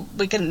 well,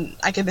 I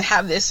can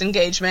have this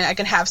engagement. I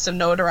can have some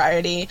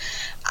notoriety.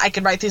 I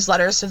can write these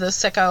letters to this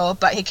sicko,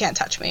 but he can't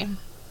touch me.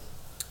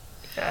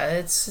 Yeah,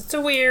 it's a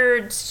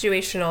weird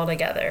situation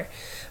altogether.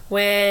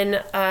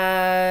 When,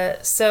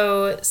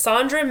 so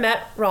Sandra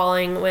met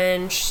Rawling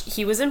when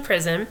he was in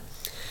prison,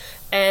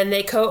 and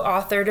they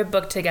co-authored a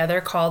book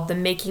together called The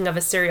Making of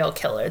a Serial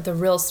Killer, The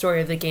Real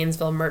Story of the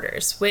Gainesville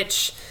Murders,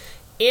 which...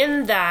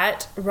 In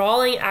that,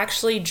 Rawling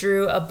actually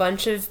drew a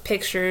bunch of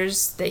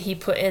pictures that he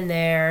put in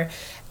there,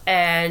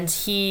 and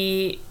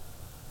he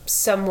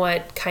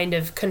somewhat kind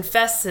of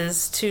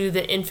confesses to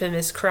the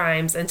infamous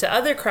crimes and to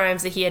other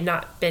crimes that he had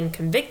not been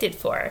convicted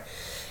for.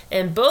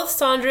 And both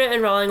Sandra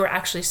and Rawling were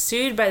actually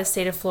sued by the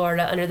state of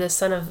Florida under the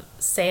Son of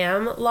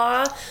Sam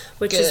law,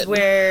 which is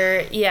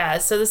where,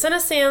 so the Son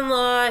of Sam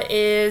law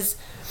is,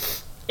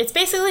 it's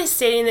basically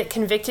stating that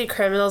convicted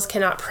criminals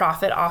cannot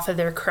profit off of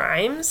their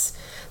crimes,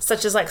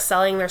 such as like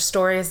selling their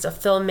stories to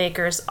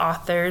filmmakers,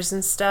 authors,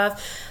 and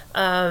stuff.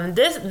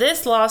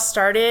 This law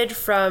started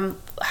from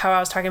how I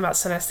was talking about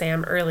Son of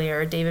Sam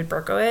earlier, David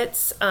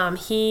Berkowitz.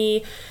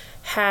 He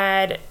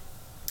had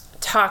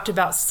talked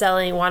about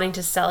wanting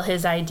to sell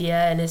his idea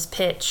and his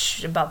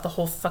pitch about the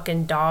whole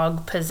fucking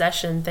dog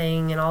possession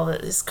thing and all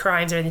his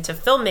crimes and everything to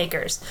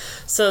filmmakers.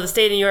 So the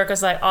state of New York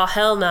was like, oh,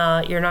 hell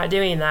no, you're not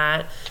doing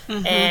that.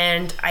 Mm-hmm.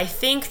 And I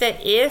think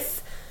that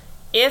if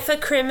a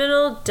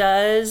criminal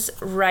does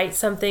write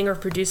something or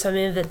produce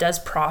something that does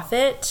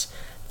profit,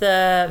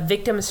 the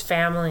victims'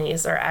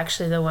 families are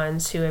actually the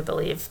ones who I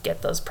believe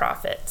get those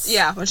profits.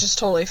 Yeah, which is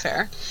totally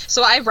fair.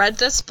 So I read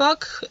this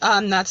book,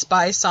 that's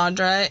by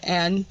Sandra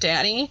and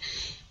Danny.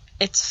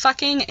 It's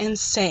fucking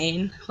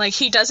insane. Like,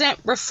 he doesn't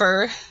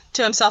refer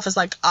to himself as,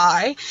 like,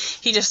 I.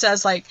 He just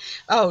says, like,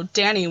 oh,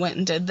 Danny went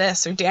and did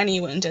this, or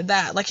Danny went and did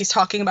that. Like, he's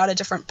talking about a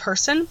different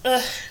person.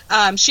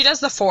 She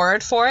does the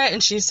forward for it,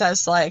 and she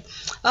says, like,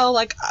 oh,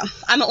 like,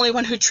 I'm the only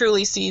one who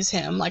truly sees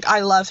him. Like, I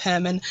love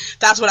him, and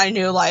that's when I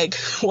knew, like,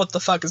 what the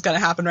fuck is gonna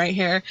happen right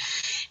here.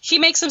 He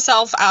makes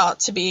himself out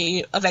to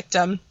be a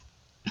victim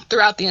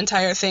throughout the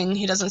entire thing.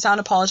 He doesn't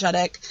sound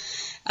apologetic.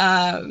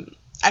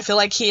 I feel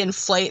like he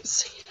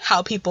inflates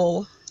how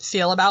people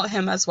feel about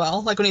him as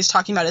well. Like when he's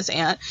talking about his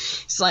aunt,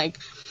 he's like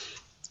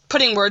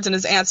putting words in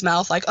his aunt's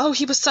mouth, like, oh,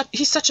 he's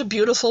such a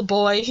beautiful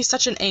boy, he's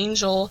such an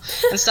angel,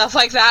 and stuff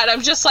like that.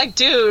 I'm just like,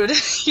 dude,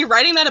 you're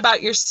writing that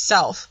about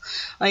yourself.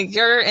 Like,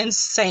 you're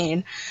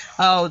insane.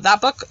 Oh, that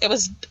book,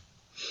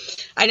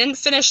 I didn't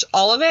finish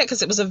all of it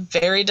because it was a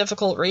very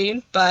difficult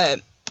read,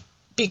 but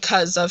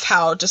because of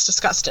how just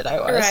disgusted I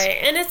was. Right,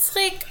 and it's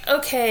like,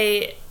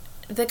 okay,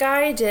 the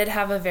guy did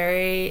have a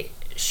very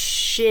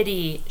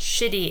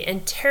shitty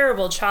and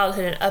terrible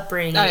childhood and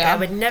upbringing. Oh, yeah. I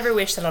would never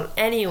wish that on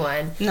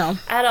anyone. No.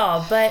 At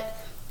all. But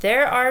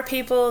there are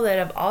people that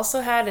have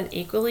also had an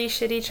equally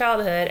shitty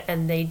childhood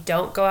and they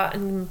don't go out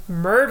and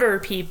murder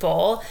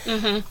people.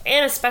 Mm-hmm.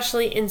 And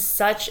especially in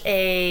such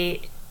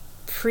a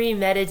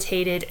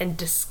premeditated and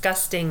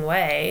disgusting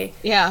way.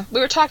 Yeah,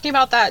 we were talking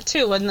about that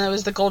too when there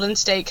was the Golden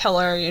State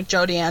Killer,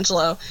 Joe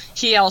D'Angelo.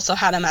 He also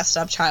had a messed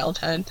up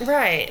childhood.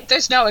 Right.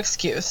 There's no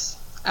excuse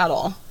at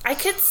all. I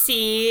could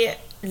see,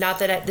 not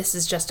that this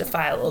is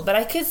justifiable, but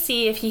I could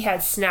see if he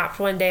had snapped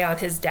one day on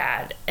his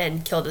dad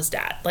and killed his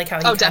dad, like how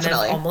he kind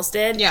of almost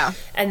did. Yeah.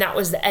 And that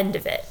was the end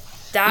of it.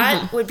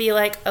 That would be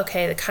like,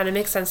 okay, that kind of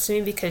makes sense to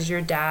me because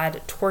your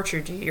dad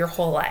tortured you your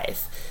whole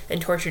life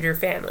and tortured your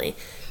family.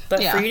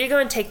 But for you to go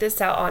and take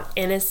this out on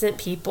innocent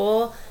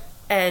people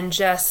and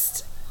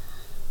just...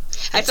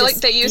 I feel like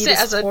they use it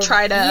as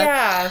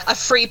a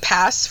free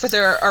pass for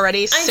their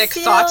already sick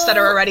thoughts that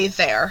are already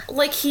there.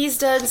 Like, he's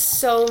done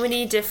so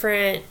many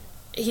different...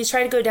 He's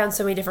trying to go down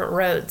so many different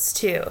roads,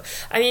 too.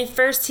 I mean,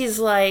 first he's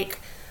like,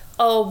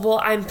 oh, well,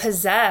 I'm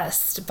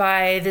possessed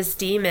by this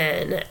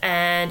demon,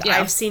 and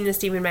I've seen this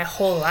demon my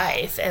whole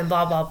life, and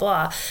blah, blah,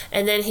 blah.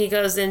 And then he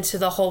goes into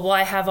the whole, well,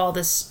 I have all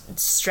this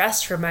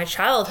stress from my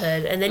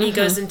childhood. And then he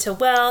goes into,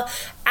 well,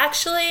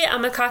 actually,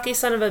 I'm a cocky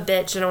son of a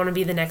bitch, and I want to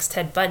be the next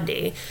Ted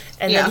Bundy.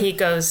 And then he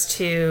goes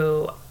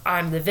to,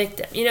 I'm the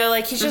victim. You know,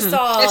 like, he's just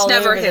all It's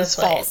never over his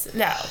the place. fault.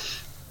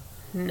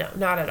 No,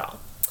 not at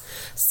all.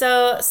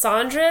 So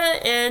Sandra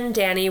and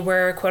Danny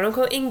were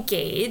quote-unquote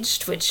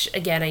engaged, which,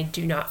 again, I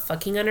do not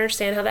fucking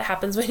understand how that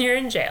happens when you're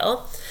in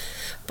jail.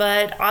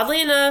 But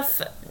oddly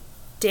enough,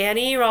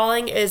 Danny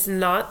Rawling is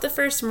not the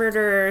first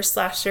murderer /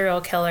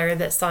 serial killer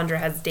that Sondra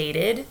has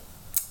dated.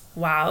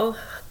 Wow,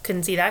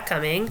 couldn't see that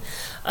coming.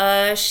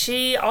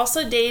 She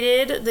also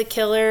dated the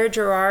killer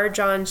Gerard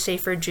John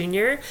Schaefer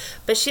Jr.,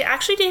 but she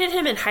actually dated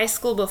him in high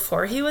school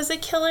before he was a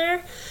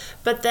killer.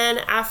 But then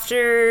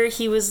after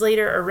he was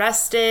later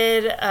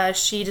arrested,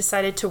 she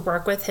decided to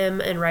work with him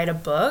and write a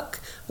book,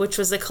 which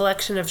was a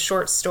collection of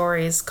short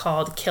stories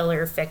called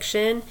Killer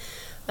Fiction,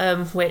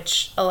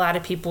 which a lot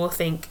of people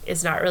think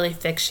is not really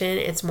fiction.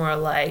 It's more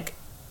like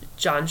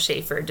John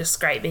Schaefer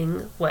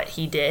describing what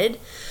he did.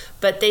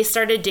 But they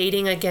started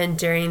dating again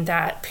during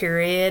that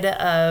period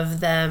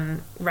of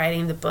them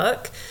writing the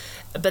book.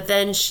 But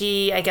then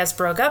she, I guess,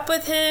 broke up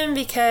with him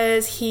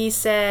because he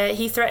said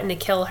he threatened to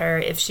kill her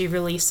if she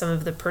released some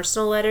of the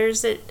personal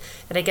letters that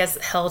I guess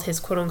held his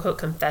quote-unquote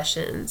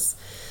confessions.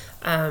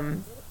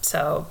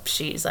 So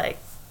she's like,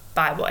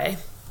 bye, boy.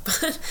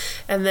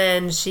 And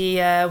then she,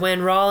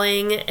 when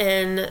Rawling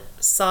and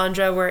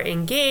Sondra were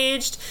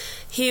engaged,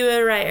 he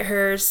would write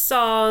her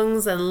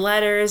songs and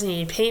letters, and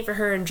he'd paint for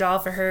her and draw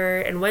for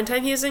her. And one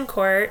time he was in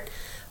court,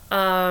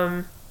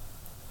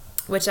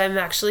 which I'm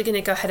actually going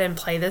to go ahead and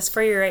play this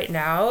for you right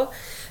now.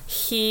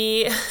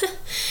 The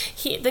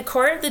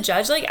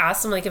judge like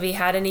asked him like if he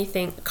had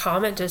anything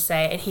comment to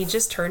say, and he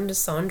just turned to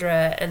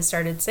Sondra and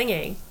started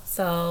singing.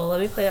 So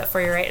let me play that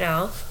for you right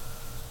now.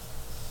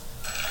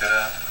 Could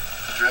I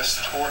address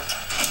the court?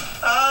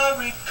 I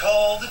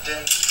recall the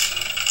day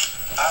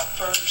I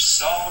first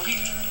saw you.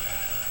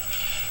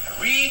 I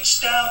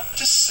reached out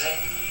to say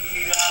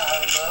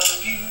I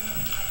love you,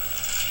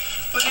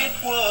 but it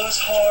was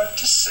hard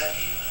to say.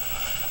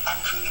 I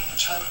couldn't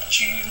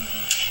touch you,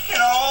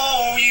 and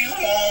all you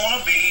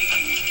wanna be,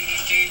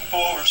 deep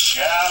or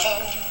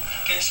shallow.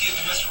 Okay, excuse me,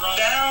 Mr. Rollins.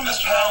 Down the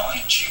path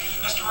you choose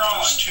Mr.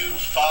 Rollins. To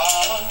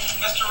follow.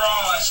 Mr.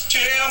 Rollins.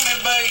 Tell me,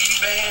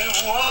 baby,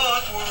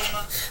 what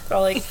were... They're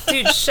all like,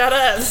 dude, shut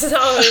up. This is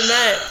not what we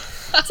meant.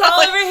 It's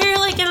all over here,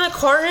 like, in the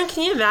courtroom.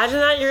 Can you imagine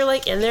that? You're,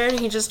 like, in there, and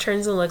he just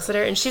turns and looks at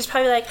her, and she's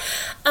probably like,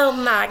 oh,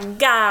 my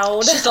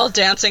God. She's all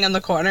dancing in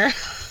the corner.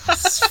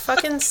 It's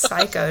fucking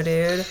psycho,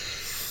 dude.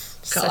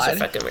 Such a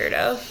fucking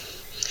weirdo.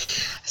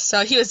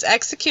 So he was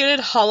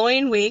executed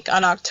Halloween week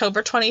on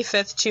October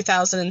 25th,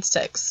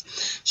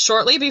 2006.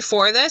 Shortly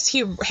before this,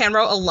 he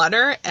handwrote a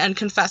letter and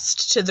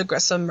confessed to the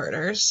Grissom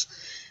murders.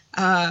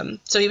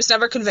 So he was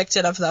never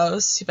convicted of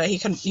those, but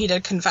he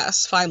did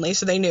confess finally,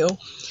 so they knew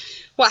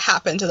what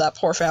happened to that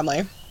poor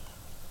family.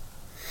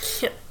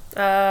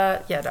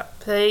 No.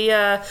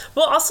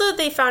 Well, also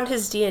they found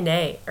his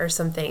DNA or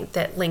something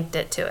that linked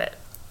it to it.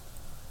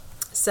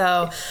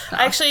 So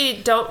I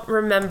actually don't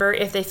remember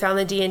if they found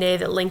the DNA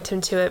that linked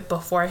him to it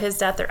before his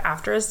death or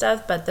after his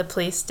death, but the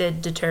police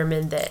did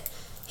determine that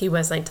he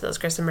was linked to those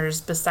Grissom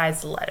murders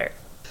besides the letter.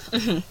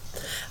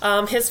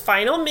 Mm-hmm. His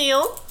final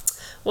meal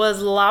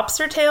was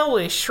lobster tail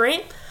with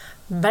shrimp,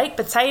 baked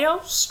potato,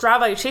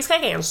 strawberry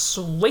cheesecake, and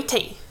sweet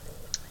tea.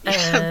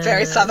 And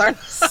very southern.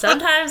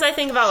 Sometimes I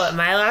think about what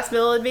my last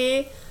meal would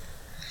be.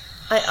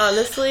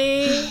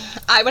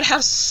 I would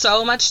have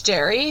so much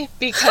dairy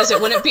because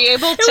it wouldn't be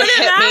able to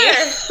hit me.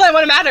 It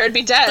wouldn't matter. It'd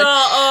be dead.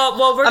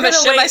 Well, we're going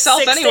to wait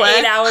myself 6 anyway. to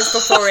 8 hours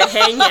before we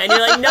hang you. And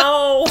you're like,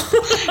 no.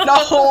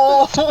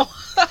 No.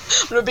 I'm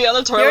going to be on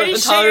the toilet the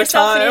entire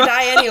time. You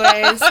die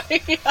anyways.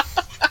 Yeah.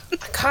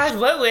 God,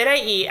 what would I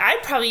eat?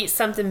 I'd probably eat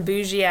something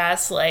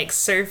bougie-ass like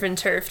surf and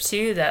turf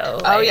too,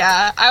 though. Oh,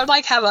 yeah. I would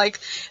have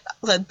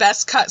the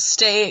best cut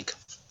steak,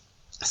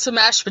 some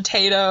mashed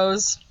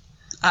potatoes.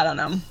 I don't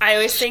know. I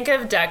always think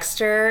of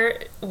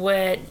Dexter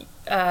when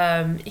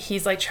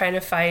he's like trying to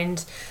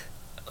find,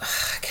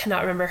 I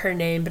cannot remember her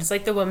name, but it's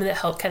like the woman that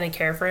helped kind of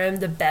care for him,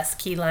 the best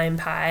key lime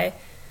pie.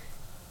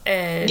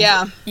 And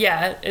yeah,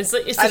 it's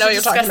such a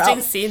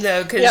disgusting scene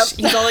though, because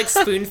he's all like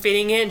spoon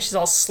feeding it and she's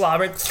all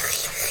slobbering.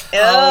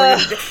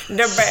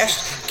 The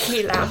best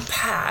key lime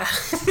pie.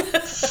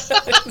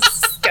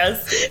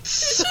 Disgusting.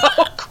 So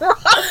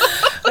gross.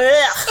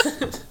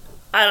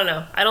 I don't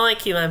know. I don't like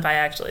key lime pie,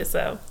 actually,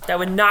 so that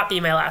would not be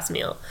my last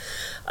meal.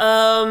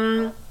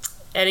 And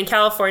in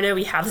California,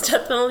 we have the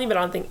death penalty, but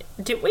I don't think...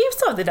 we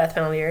still have the death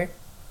penalty here.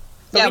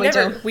 But we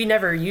do. We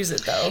never use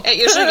it, though. It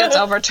usually gets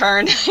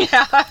overturned,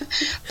 yeah.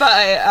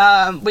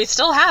 But we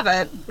still have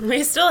it.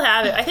 We still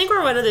have it. I think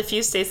we're one of the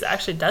few states that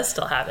actually does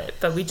still have it,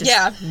 but we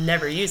just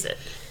never use it.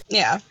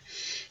 Yeah.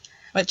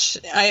 Which,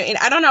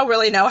 I don't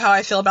really know how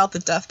I feel about the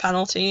death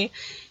penalty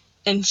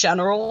in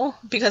general,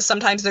 because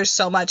sometimes there's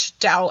so much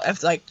doubt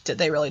of did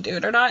they really do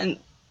it or not, and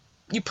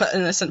you put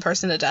an innocent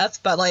person to death,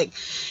 but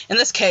in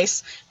this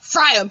case,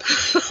 fry him.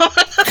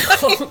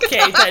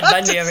 Okay, Ted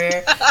Bundy over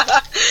here.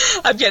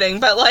 I'm kidding,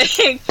 but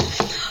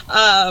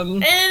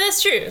and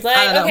that's true.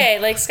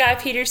 Scott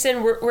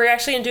Peterson, we're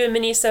actually gonna do a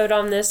mini-sode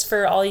on this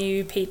for all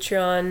you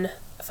Patreon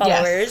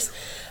followers. Yes.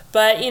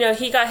 But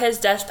he got his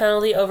death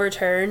penalty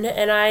overturned,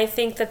 and I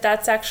think that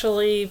that's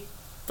actually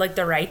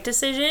the right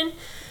decision.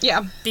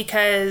 Yeah.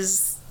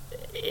 Because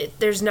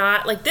there's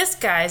not, like, this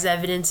guy's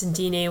evidence in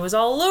DNA was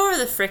all over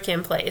the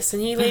frickin' place,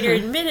 and he later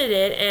admitted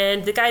it,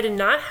 and the guy did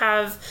not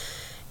have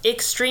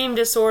extreme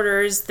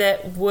disorders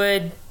that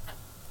would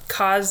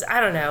cause, I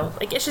don't know,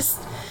 like, it's just,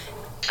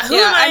 who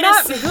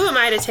am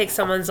I to take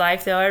someone's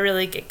life, though? I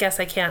really guess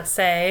I can't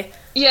say.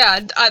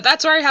 Yeah,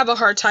 that's where I have a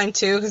hard time,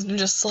 too, because I'm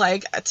just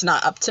like, it's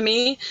not up to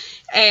me,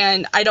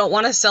 and I don't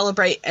want to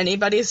celebrate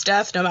anybody's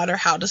death, no matter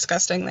how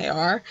disgusting they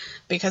are,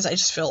 because I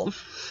just feel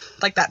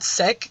like that's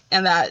sick,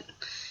 and that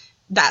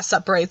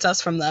separates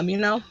us from them, you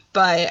know?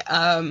 But,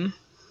 I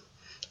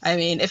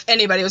mean, if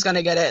anybody was going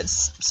to get it,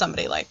 it's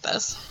somebody like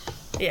this.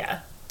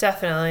 Yeah,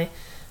 definitely.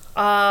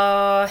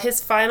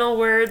 His final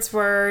words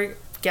were,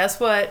 guess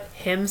what?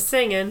 Him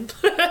singing.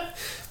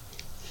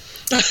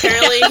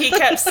 Apparently he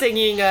kept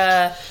singing,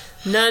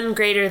 none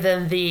greater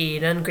than thee,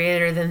 none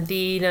greater than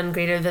thee, none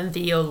greater than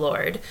thee, O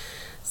Lord.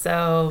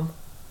 So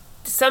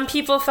some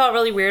people felt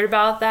really weird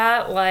about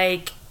that,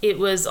 like it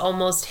was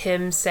almost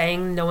him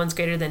saying no one's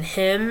greater than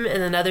him,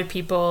 and then other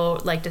people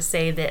like to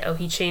say that, oh,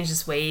 he changed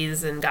his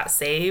ways and got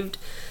saved.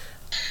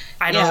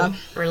 I don't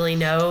really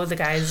know. The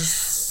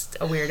guy's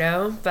a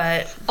weirdo,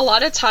 but a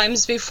lot of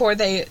times before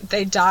they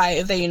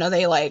die,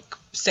 they like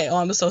say, oh,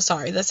 I'm so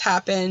sorry this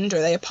happened,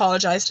 or they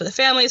apologize to the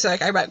families,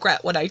 like, I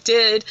regret what I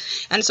did.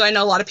 And so I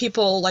know a lot of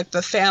people, like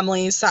the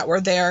families that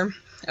were there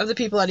of the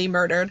people that he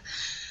murdered,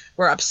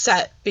 were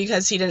upset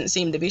because he didn't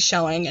seem to be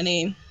showing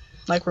any,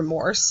 like,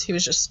 remorse. He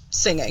was just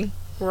singing.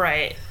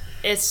 Right.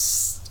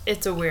 It's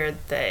a weird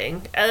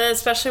thing. And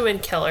especially when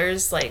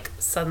killers, like,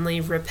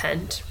 suddenly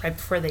repent right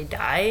before they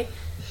die.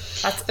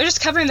 They're just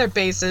covering their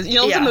bases. You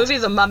know the movie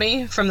The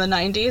Mummy from the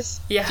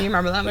 90s? Yeah. Do you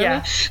remember that movie?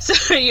 Yeah.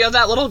 So, you know,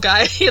 that little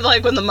guy,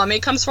 like, when the mummy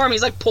comes for him,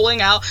 he's, like,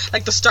 pulling out,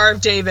 like, the Star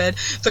of David,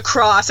 the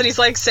cross, and he's,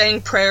 like,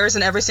 saying prayers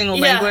in every single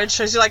language.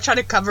 So he's, like, trying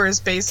to cover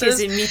his bases. Because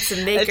he meets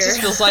a maker. It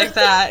just feels like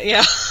that,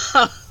 yeah.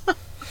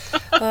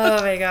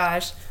 Oh, my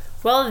gosh.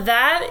 Well,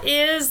 that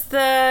is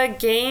the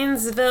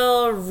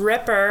Gainesville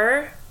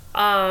Ripper,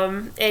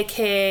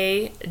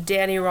 aka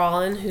Danny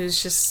Rolling,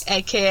 who's just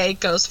aka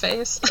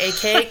Ghostface.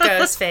 aka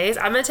Ghostface.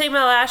 I'm gonna take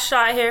my last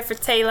shot here for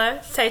Tay.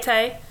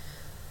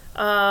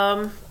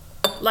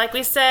 Like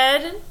we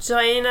said,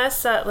 join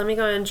us. Let me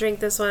go and drink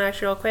this one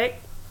actually real quick.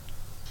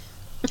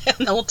 And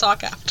then we'll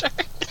talk after.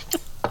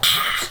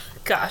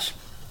 Gosh,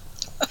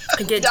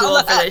 I get too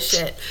old for this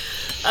shit.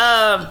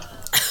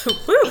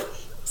 Woo,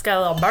 it's got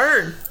a little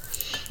burn.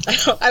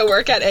 I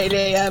work at 8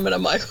 a.m. and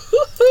I'm like,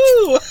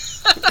 whoo-hoo.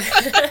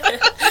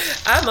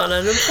 I'm on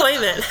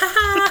unemployment.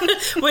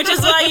 Which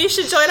is why you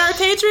should join our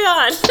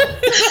Patreon.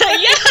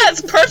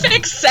 Yes,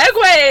 perfect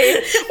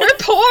segue. We're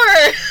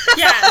poor.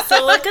 Yeah,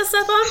 so look us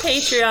up on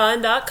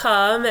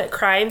patreon.com at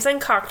Crimes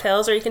and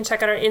Cocktails, or you can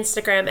check out our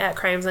Instagram at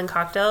Crimes and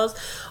Cocktails.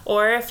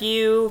 Or if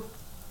you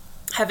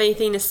have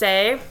anything to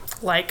say,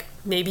 like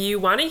maybe you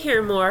want to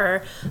hear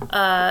more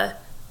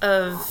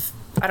of,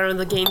 I don't know,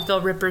 the Gainesville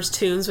Rippers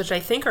tunes, which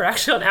I think are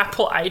actually on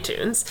Apple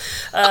iTunes.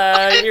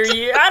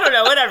 I don't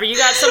know, whatever. You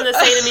got something to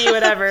say to me,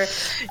 whatever.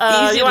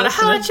 You want to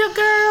holler at your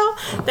girl?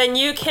 Then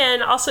you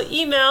can also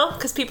email,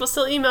 because people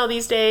still email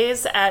these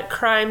days, at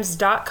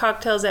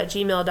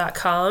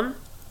crimes.cocktails@gmail.com.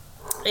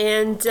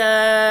 And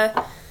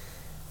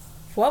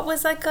what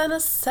was I going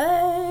to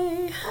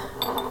say?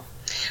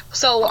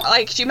 So,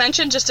 like you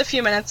mentioned just a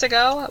few minutes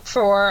ago,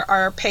 for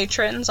our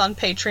patrons on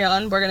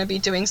Patreon, we're going to be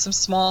doing some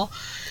small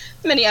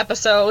mini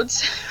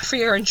episodes for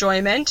your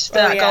enjoyment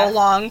that go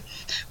along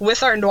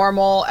with our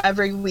normal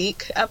every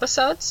week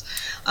episodes.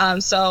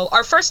 So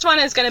our first one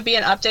is going to be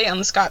an update on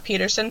the Scott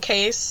Peterson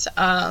case.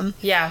 You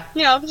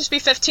know, just be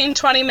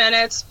 15-20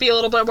 minutes, be a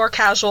little bit more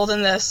casual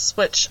than this,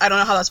 which I don't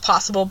know how that's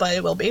possible, but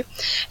it will be.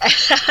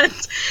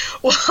 And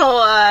we'll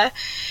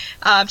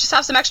just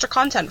have some extra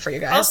content for you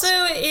guys.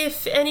 Also,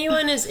 if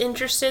anyone is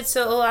interested,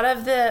 so a lot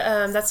of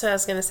the, that's what I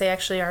was going to say,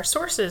 actually, our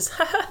sources.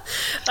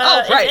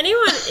 Right. If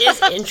anyone is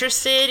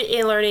interested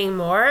in learning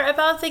more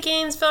about the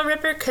Gainesville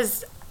Ripper,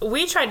 because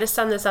we tried to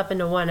sum this up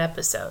into one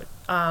episode.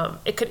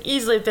 It could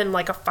easily have been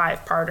like a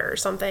 5-parter or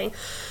something.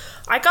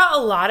 I got a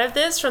lot of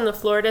this from the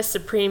Florida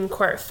Supreme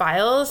Court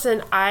files,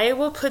 and I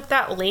will put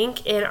that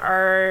link in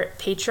our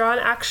Patreon,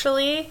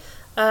 actually,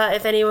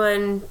 if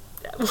anyone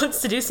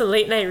wants to do some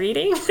late night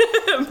reading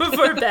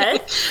before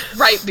bed.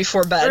 Right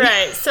before bed.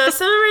 Right. So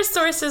some of our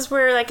sources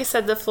were, like I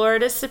said, the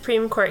Florida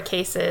Supreme Court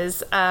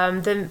cases.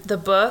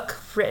 The book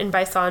written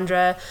by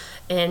Sandra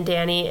and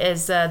Danny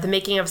is The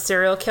Making of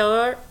Serial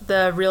Killer,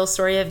 the real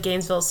story of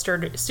Gainesville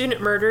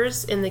student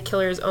murders in the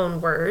killer's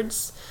own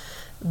words.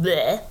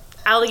 Blech.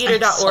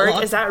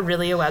 Alligator.org. Is that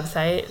really a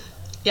website?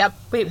 Yep.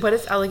 Wait, what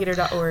is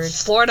alligator.org?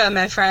 Florida,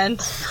 my friend.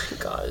 Oh my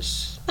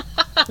gosh.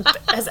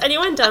 Has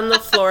anyone done the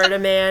Florida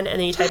Man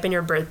and then you type in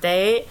your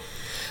birthday?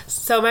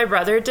 So my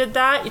brother did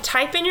that. You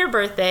type in your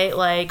birthday,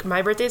 like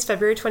my birthday is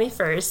February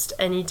 21st,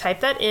 and you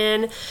type that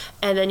in,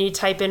 and then you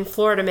type in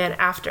Florida Man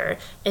after,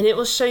 and it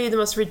will show you the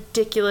most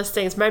ridiculous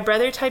things. My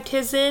brother typed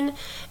his in,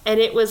 and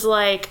it was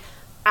like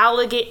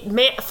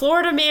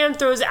Florida Man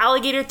throws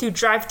alligator through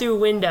drive-through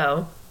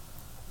window.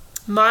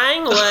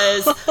 Mine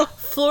was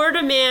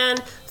Florida Man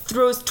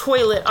throws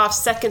toilet off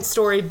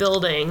second-story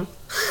building.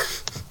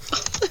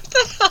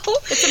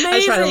 It's amazing.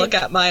 I'm trying to look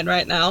at mine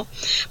right now.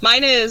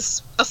 Mine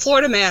is a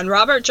Florida man,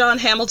 Robert John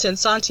Hamilton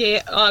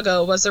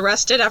Santiago, was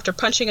arrested after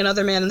punching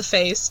another man in the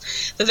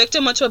face. The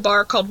victim went to a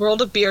bar called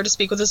World of Beer to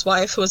speak with his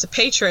wife, who was a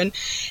patron,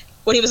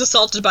 when he was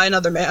assaulted by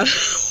another man.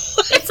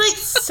 It's like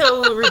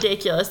so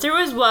ridiculous. There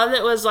was one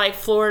that was like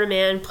Florida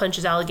man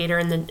punches alligator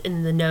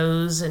in the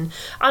nose, and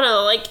I don't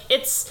know, like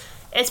it's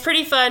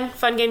pretty fun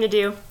game to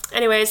do.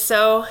 Anyways,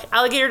 so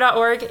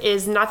alligator.org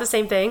is not the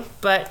same thing,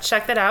 but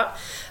check that out.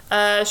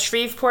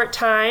 Shreveport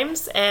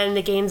Times and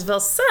the Gainesville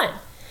Sun.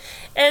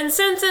 And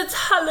since it's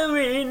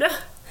Halloween,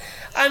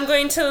 I'm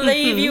going to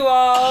leave you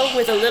all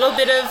with a little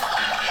bit of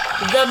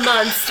the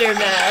Monster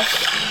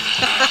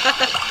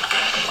Mash.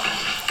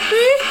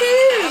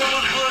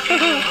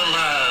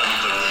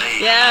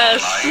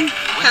 Yes.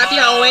 Happy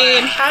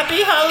Halloween.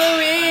 Happy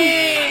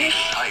Halloween.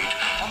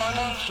 A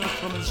monster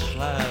from his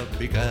slab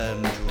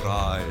began to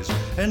rise,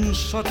 and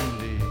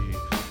suddenly,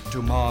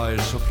 to my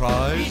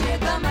surprise, He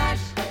did the mash.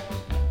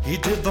 he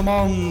did the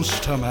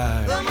Monster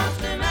Mash. The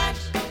Monster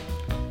Mash.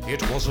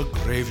 It was a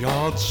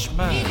graveyard He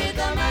smash. did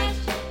the mash.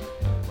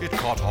 It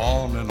caught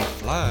on in a He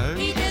flash.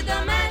 did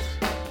the mash.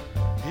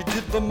 He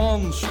did the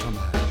Monster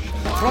Mash.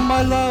 From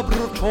my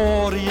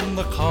laboratory in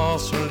the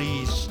castle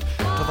east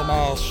to the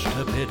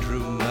master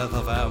bedroom where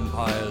the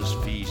vampires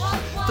feast.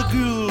 The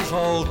ghouls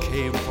all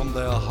came from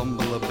their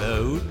humble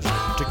abodes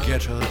to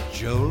get a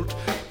jolt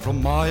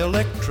from my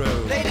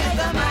electrode. They did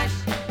the mash.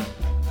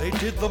 They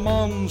did the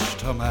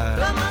Monster Mash.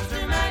 The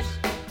Monster Mash.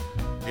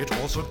 It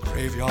was a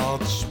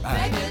graveyard They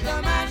smash. did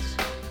the mash.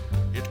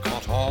 It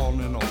caught on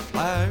in a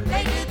flash.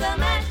 They did the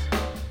mash.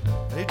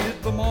 They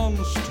did the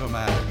Monster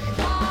Mash.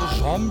 The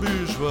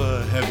zombies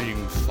were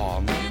having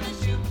fun.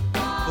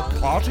 The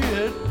party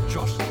had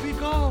just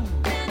begun.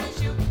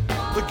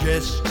 The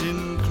guests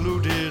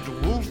included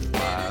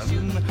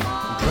Wolfman,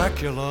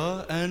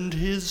 Dracula, and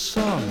his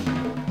son.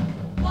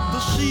 The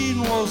scene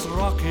was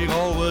rocking,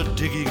 all were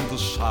digging the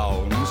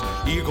sounds.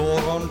 Igor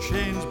on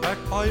chains,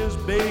 backed by his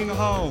baying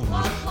hounds.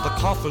 The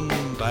coffin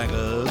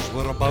bangers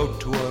were about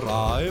to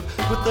arrive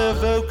with their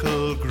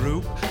vocal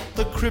group,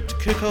 the Crypt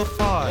Kicker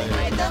Five.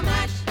 Played the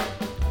mash.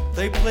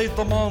 They played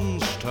the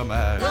Monster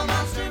Mash. The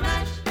Monster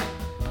Mash.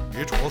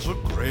 It was a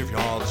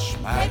graveyard They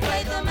smash.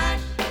 played the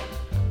mash.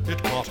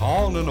 It caught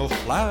on in a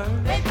flash.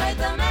 They played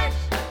the mash.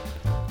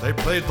 They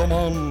played the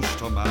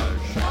Monster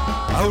Mash.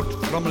 Out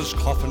from his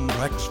coffin,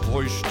 Drac's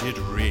voice did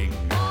ring.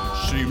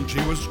 Seemed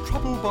he was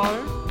troubled by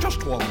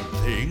just one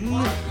thing.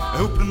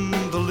 Opened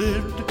the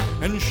lid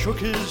and shook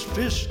his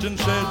fist and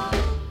said,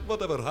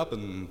 "Whatever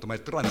happened to my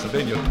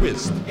Transylvania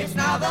twist?" It's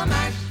now the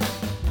mash.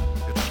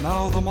 It's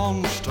now the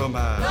Monster The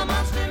Mash.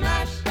 Monster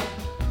Mash.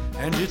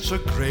 And it's a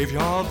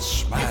graveyard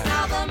It's now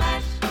smash. the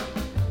mash.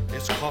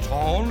 It's caught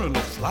on in a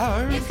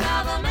flash. It's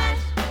now the mash.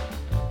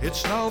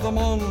 It's now the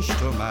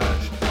Monster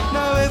Mash.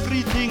 Now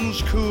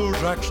everything's cool,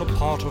 Drac's a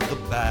part of the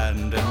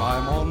band, and my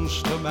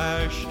Monster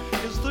Mash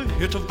is the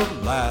hit of the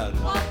land.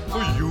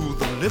 For you,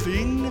 the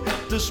living,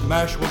 this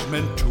mash was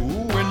meant to.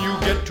 When you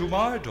get to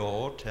my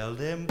door, tell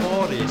them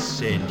Boris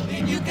sent you.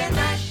 Then you can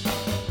mash.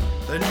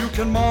 Then you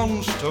can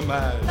Monster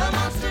Mash, The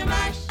Monster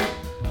Mash.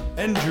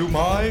 and do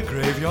my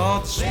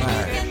graveyard Then you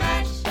can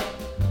smash. mash.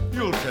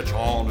 You'll catch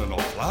on in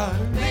a flash,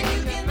 Then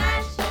you can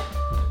mash.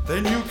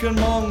 then you can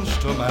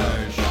Monster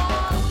Mash.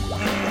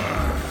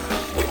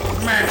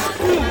 Mash!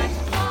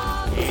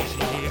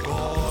 Easy,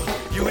 Igor,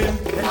 you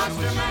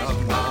impetuous